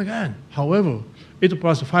us again and again. However, it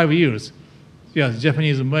was 5 years. Yes,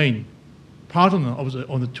 Japanese main partner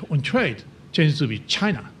on trade changed to be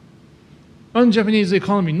China. And Japanese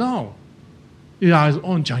economy now relies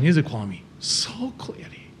on Chinese economy so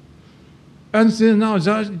clearly. And then now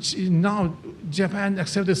Japan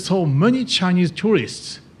accepted so many Chinese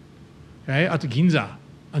tourists, okay, at Ginza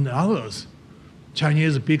and others.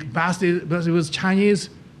 Chinese big buses with Chinese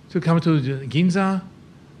to come to Ginza,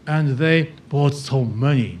 and they bought so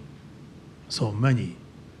many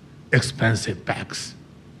expensive bags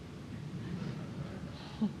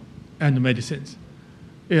and medicines.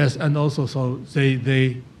 Yes, and also so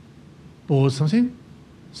they bought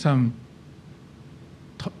some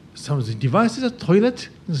devices, a toilet.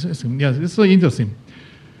 Yes, it's so interesting.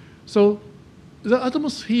 So the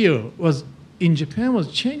atmosphere in Japan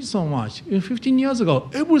was changed so much. 15 years ago,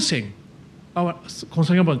 everything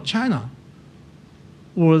concerning about China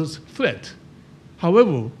was threat.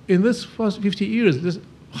 However, in this first 50 years,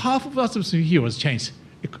 half of the atmosphere here was changed.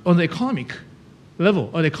 On the economic level,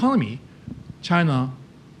 of the economy, China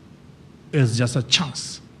is just a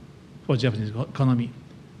chance for Japanese economy.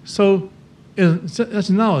 So that's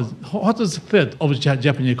now, what is the threat of the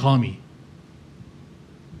Japanese economy?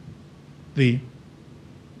 The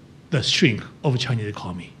shrink of Chinese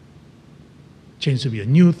economy changed to be a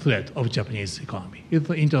new threat of Japanese economy. It's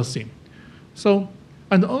interesting. So,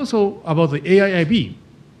 and also about the AIIB,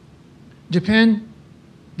 Japan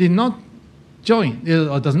did not join,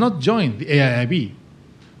 or does not join the AIIB.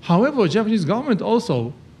 However, Japanese government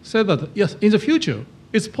also said that, yes, in the future,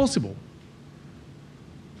 it's possible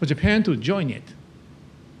for Japan to join it.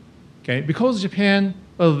 Okay, because Japan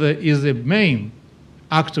is the main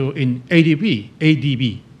actor in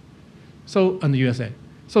ADB, so, and the USA.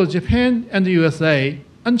 So Japan and the USA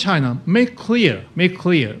and China make clear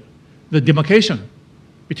the demarcation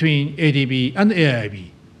between ADB and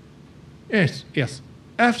AIIB. Yes.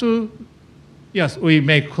 After, yes, we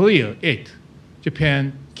make clear it,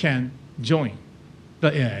 Japan can join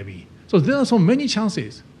the AIIB. So there are so many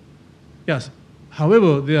chances. Yes.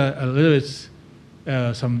 However, there are a little bit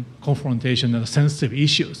some confrontation and sensitive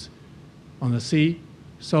issues on the sea.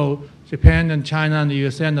 So Japan and China and the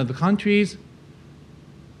USA and other countries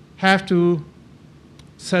have to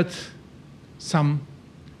set some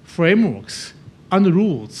frameworks and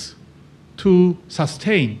rules to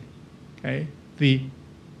sustain, okay, the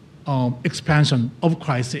expansion of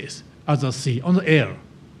crisis at the sea, on the air.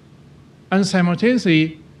 And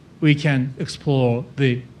simultaneously, we can explore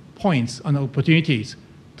the points and opportunities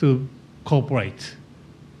to cooperate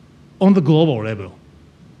on the global level,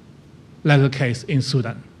 like the case in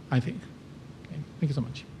Sudan, I think. Okay. Thank you so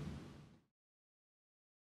much.